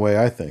me in the way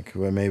I think.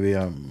 Well, maybe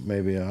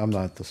I'm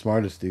not the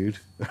smartest dude,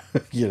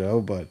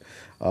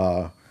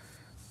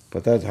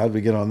 but that's how'd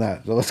we get on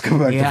that? So let's go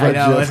back to friendship.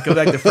 Yeah, I know. Let's go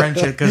back to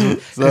friendship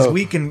because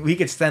we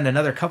could spend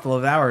another couple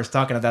of hours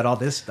talking about all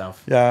this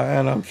stuff. Yeah,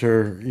 and I'm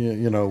sure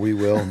we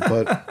will.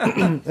 But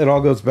it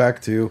all goes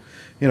back to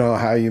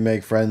how you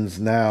make friends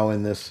now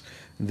in this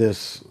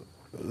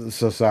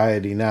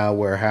society now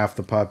where half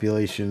the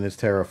population is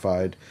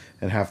terrified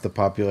and half the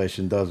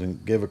population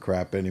doesn't give a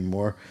crap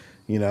anymore.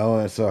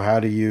 And so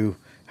how do you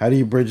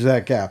bridge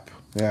that gap?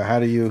 Yeah, how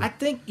do you? I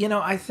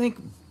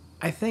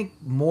think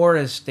more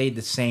has stayed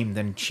the same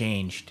than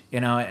changed.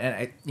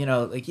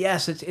 Like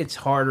yes, it's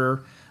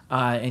harder,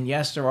 and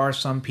yes, there are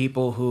some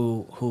people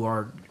who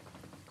are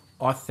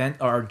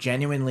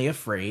genuinely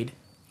afraid,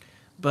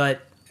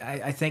 but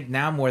I think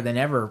now more than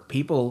ever,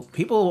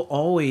 people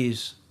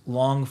always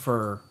long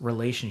for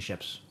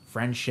relationships,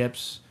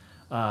 friendships,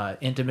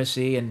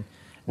 intimacy, and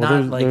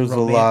not like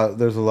romance.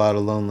 There's a lot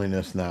of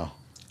loneliness now.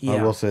 Yeah.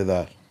 I will say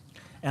that.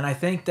 And I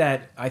think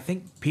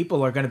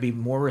people are going to be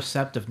more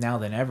receptive now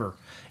than ever,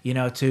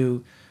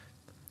 to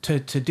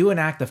do an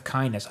act of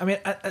kindness. I mean,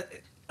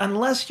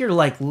 unless you're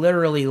like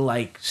literally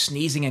like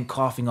sneezing and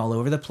coughing all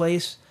over the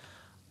place,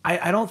 I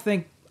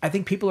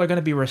think people are going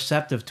to be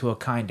receptive to a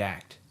kind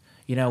act.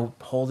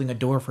 Holding a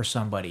door for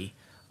somebody,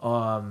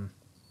 going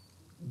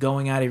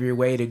out of your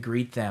way to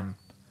greet them.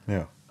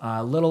 Yeah.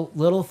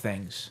 Little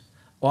things,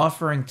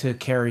 offering to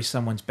carry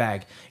someone's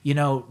bag.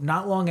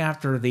 Not long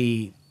after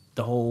the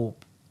whole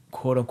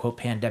quote unquote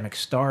pandemic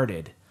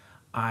started,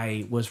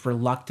 I was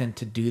reluctant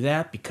to do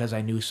that because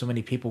I knew so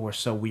many people were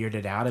so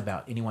weirded out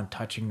about anyone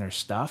touching their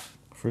stuff.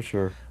 For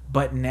sure.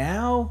 But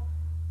now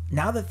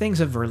that things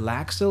have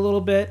relaxed a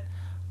little bit,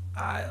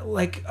 it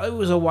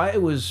was a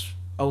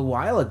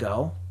while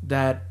ago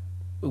that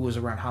it was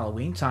around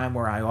Halloween time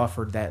where I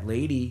offered that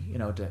lady,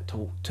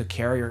 to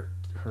carry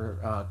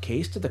her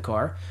case to the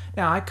car.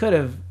 Now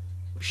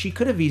she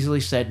could have easily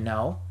said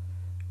no,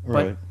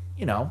 right.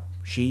 But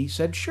she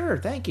said sure,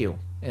 thank you.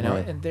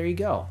 Right. And there you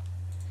go.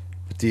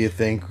 Do you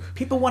think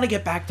people want to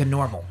get back to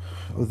normal?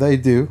 They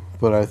do,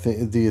 but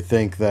do you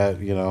think that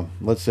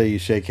let's say you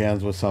shake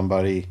hands with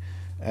somebody,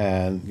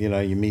 and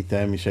you meet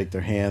them, you shake their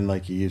hand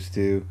like you used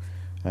to.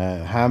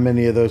 How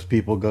many of those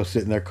people go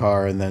sit in their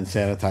car and then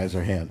sanitize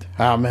their hand?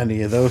 How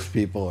many of those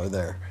people are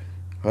there?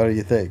 What do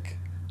you think?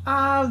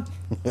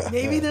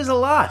 Maybe there's a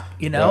lot.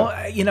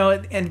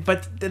 Yeah.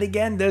 But then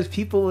again, those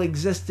people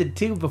existed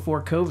too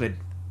before COVID.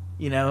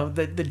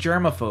 The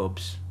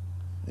germaphobes.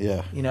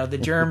 Yeah. The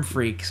germ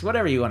freaks,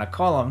 whatever you want to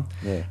call them.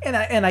 Yeah.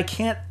 And I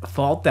can't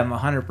fault them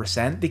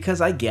 100%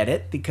 because I get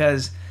it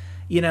because,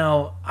 I'm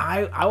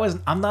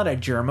not a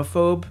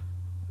germaphobe,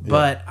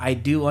 but I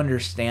do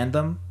understand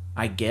them.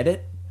 I get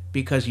it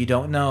because you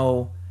don't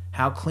know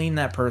how clean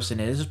that person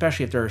is,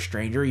 especially if they're a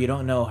stranger. You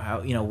don't know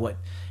how,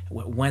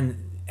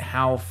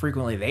 how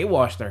frequently they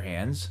wash their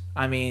hands.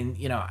 I mean,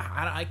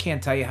 I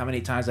can't tell you how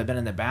many times I've been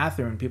in the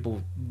bathroom and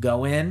people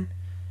go in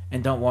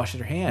and don't wash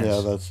their hands.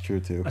 Yeah, that's true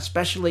too.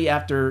 Especially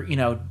after,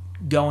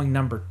 going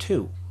number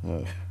 2.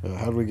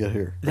 How do we get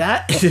here?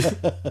 That is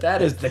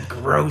the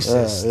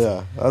grossest.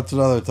 Yeah, that's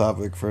another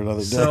topic for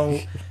another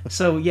day.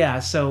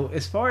 So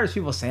as far as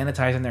people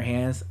sanitizing their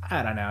hands,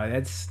 I don't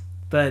know.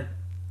 But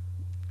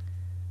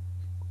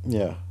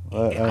yeah,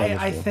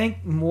 I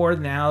think more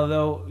now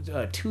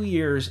though. 2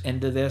 years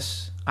into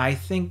this, I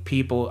think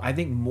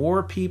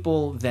more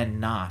people than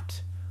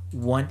not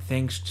want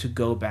things to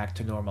go back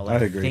to normal. I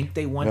agree. think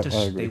they want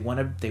they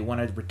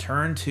want to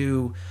return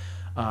to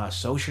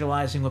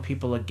socializing with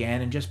people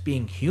again and just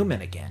being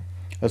human again.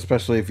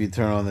 Especially if you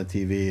turn on the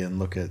TV and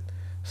look at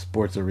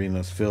sports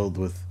arenas filled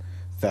with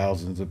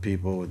thousands of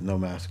people with no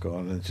mask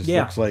on. It just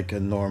looks like a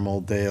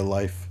normal day of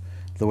life,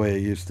 the way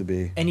it used to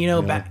be. And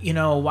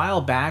a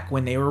while back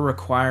when they were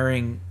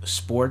requiring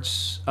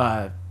sports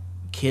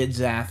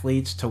kids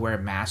athletes to wear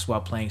masks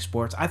while playing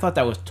sports, I thought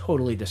that was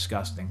totally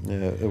disgusting. Yeah,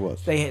 it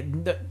was.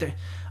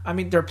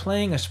 They're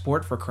playing a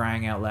sport for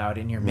crying out loud,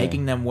 and you're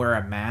making them wear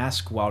a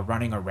mask while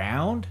running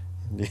around.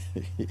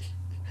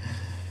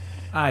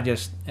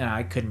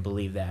 I couldn't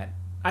believe that.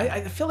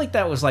 I feel like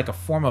that was like a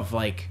form of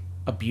like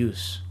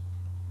abuse.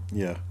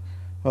 Yeah.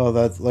 Oh,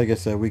 that's like I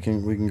said. We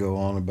can go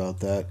on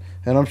about that,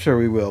 and I'm sure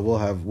we will.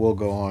 We'll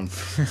go on.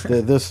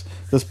 This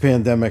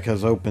pandemic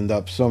has opened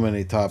up so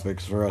many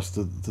topics for us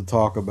to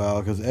talk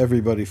about because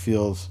everybody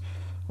feels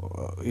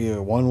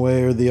one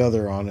way or the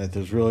other on it.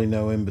 There's really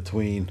no in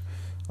between.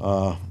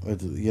 But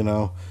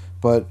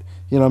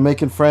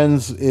making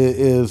friends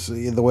is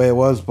the way it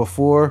was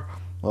before.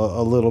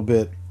 A little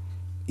bit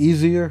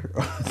easier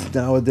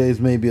nowadays.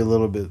 Maybe a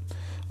little bit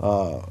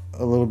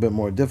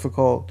more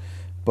difficult.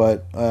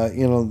 But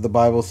the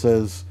Bible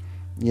says,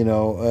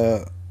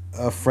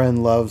 a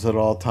friend loves at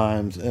all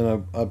times,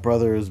 and a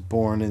brother is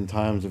born in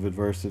times of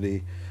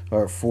adversity,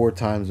 or for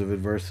times of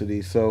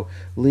adversity. So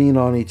lean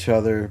on each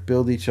other,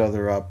 build each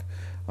other up.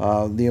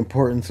 The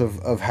importance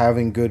of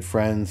having good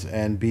friends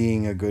and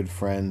being a good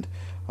friend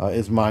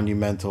is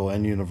monumental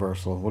and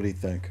universal. What do you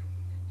think?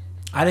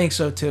 I think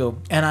so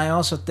too, and I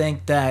also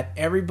think that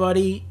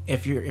everybody,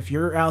 if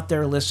you're out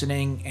there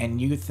listening and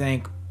you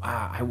think,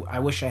 I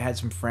wish I had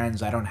some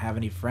friends, I don't have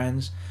any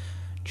friends,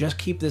 just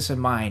keep this in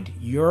mind: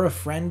 you're a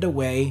friend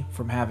away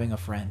from having a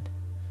friend.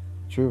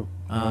 True.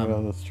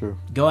 Yeah, that's true.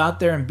 Go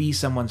out there and be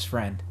someone's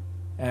friend.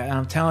 And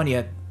I'm telling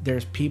you,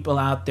 there's people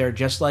out there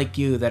just like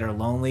you that are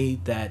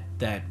lonely, that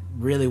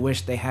really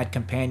wish they had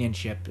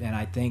companionship, and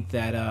I think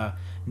that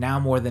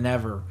now more than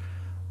ever,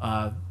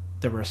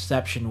 the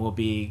reception will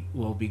be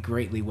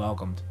greatly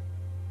welcomed.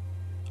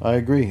 I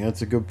agree.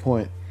 That's a good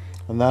point.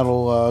 And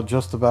that'll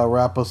just about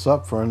wrap us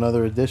up for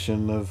another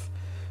edition of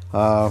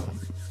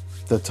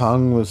The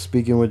Tongue was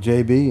speaking with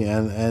JB.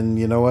 And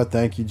you know what?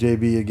 Thank you,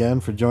 JB, again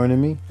for joining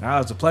me.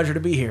 It's a pleasure to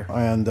be here.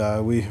 And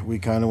we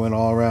kind of went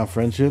all around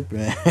friendship.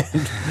 And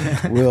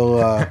we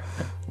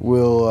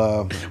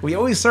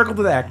always circle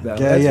back, though.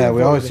 Yeah,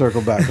 we always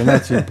circle back. And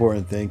that's the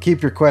important thing.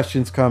 Keep your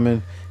questions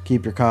coming.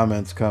 Keep your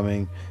comments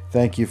coming.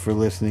 Thank you for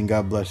listening.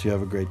 God bless you.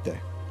 Have a great day.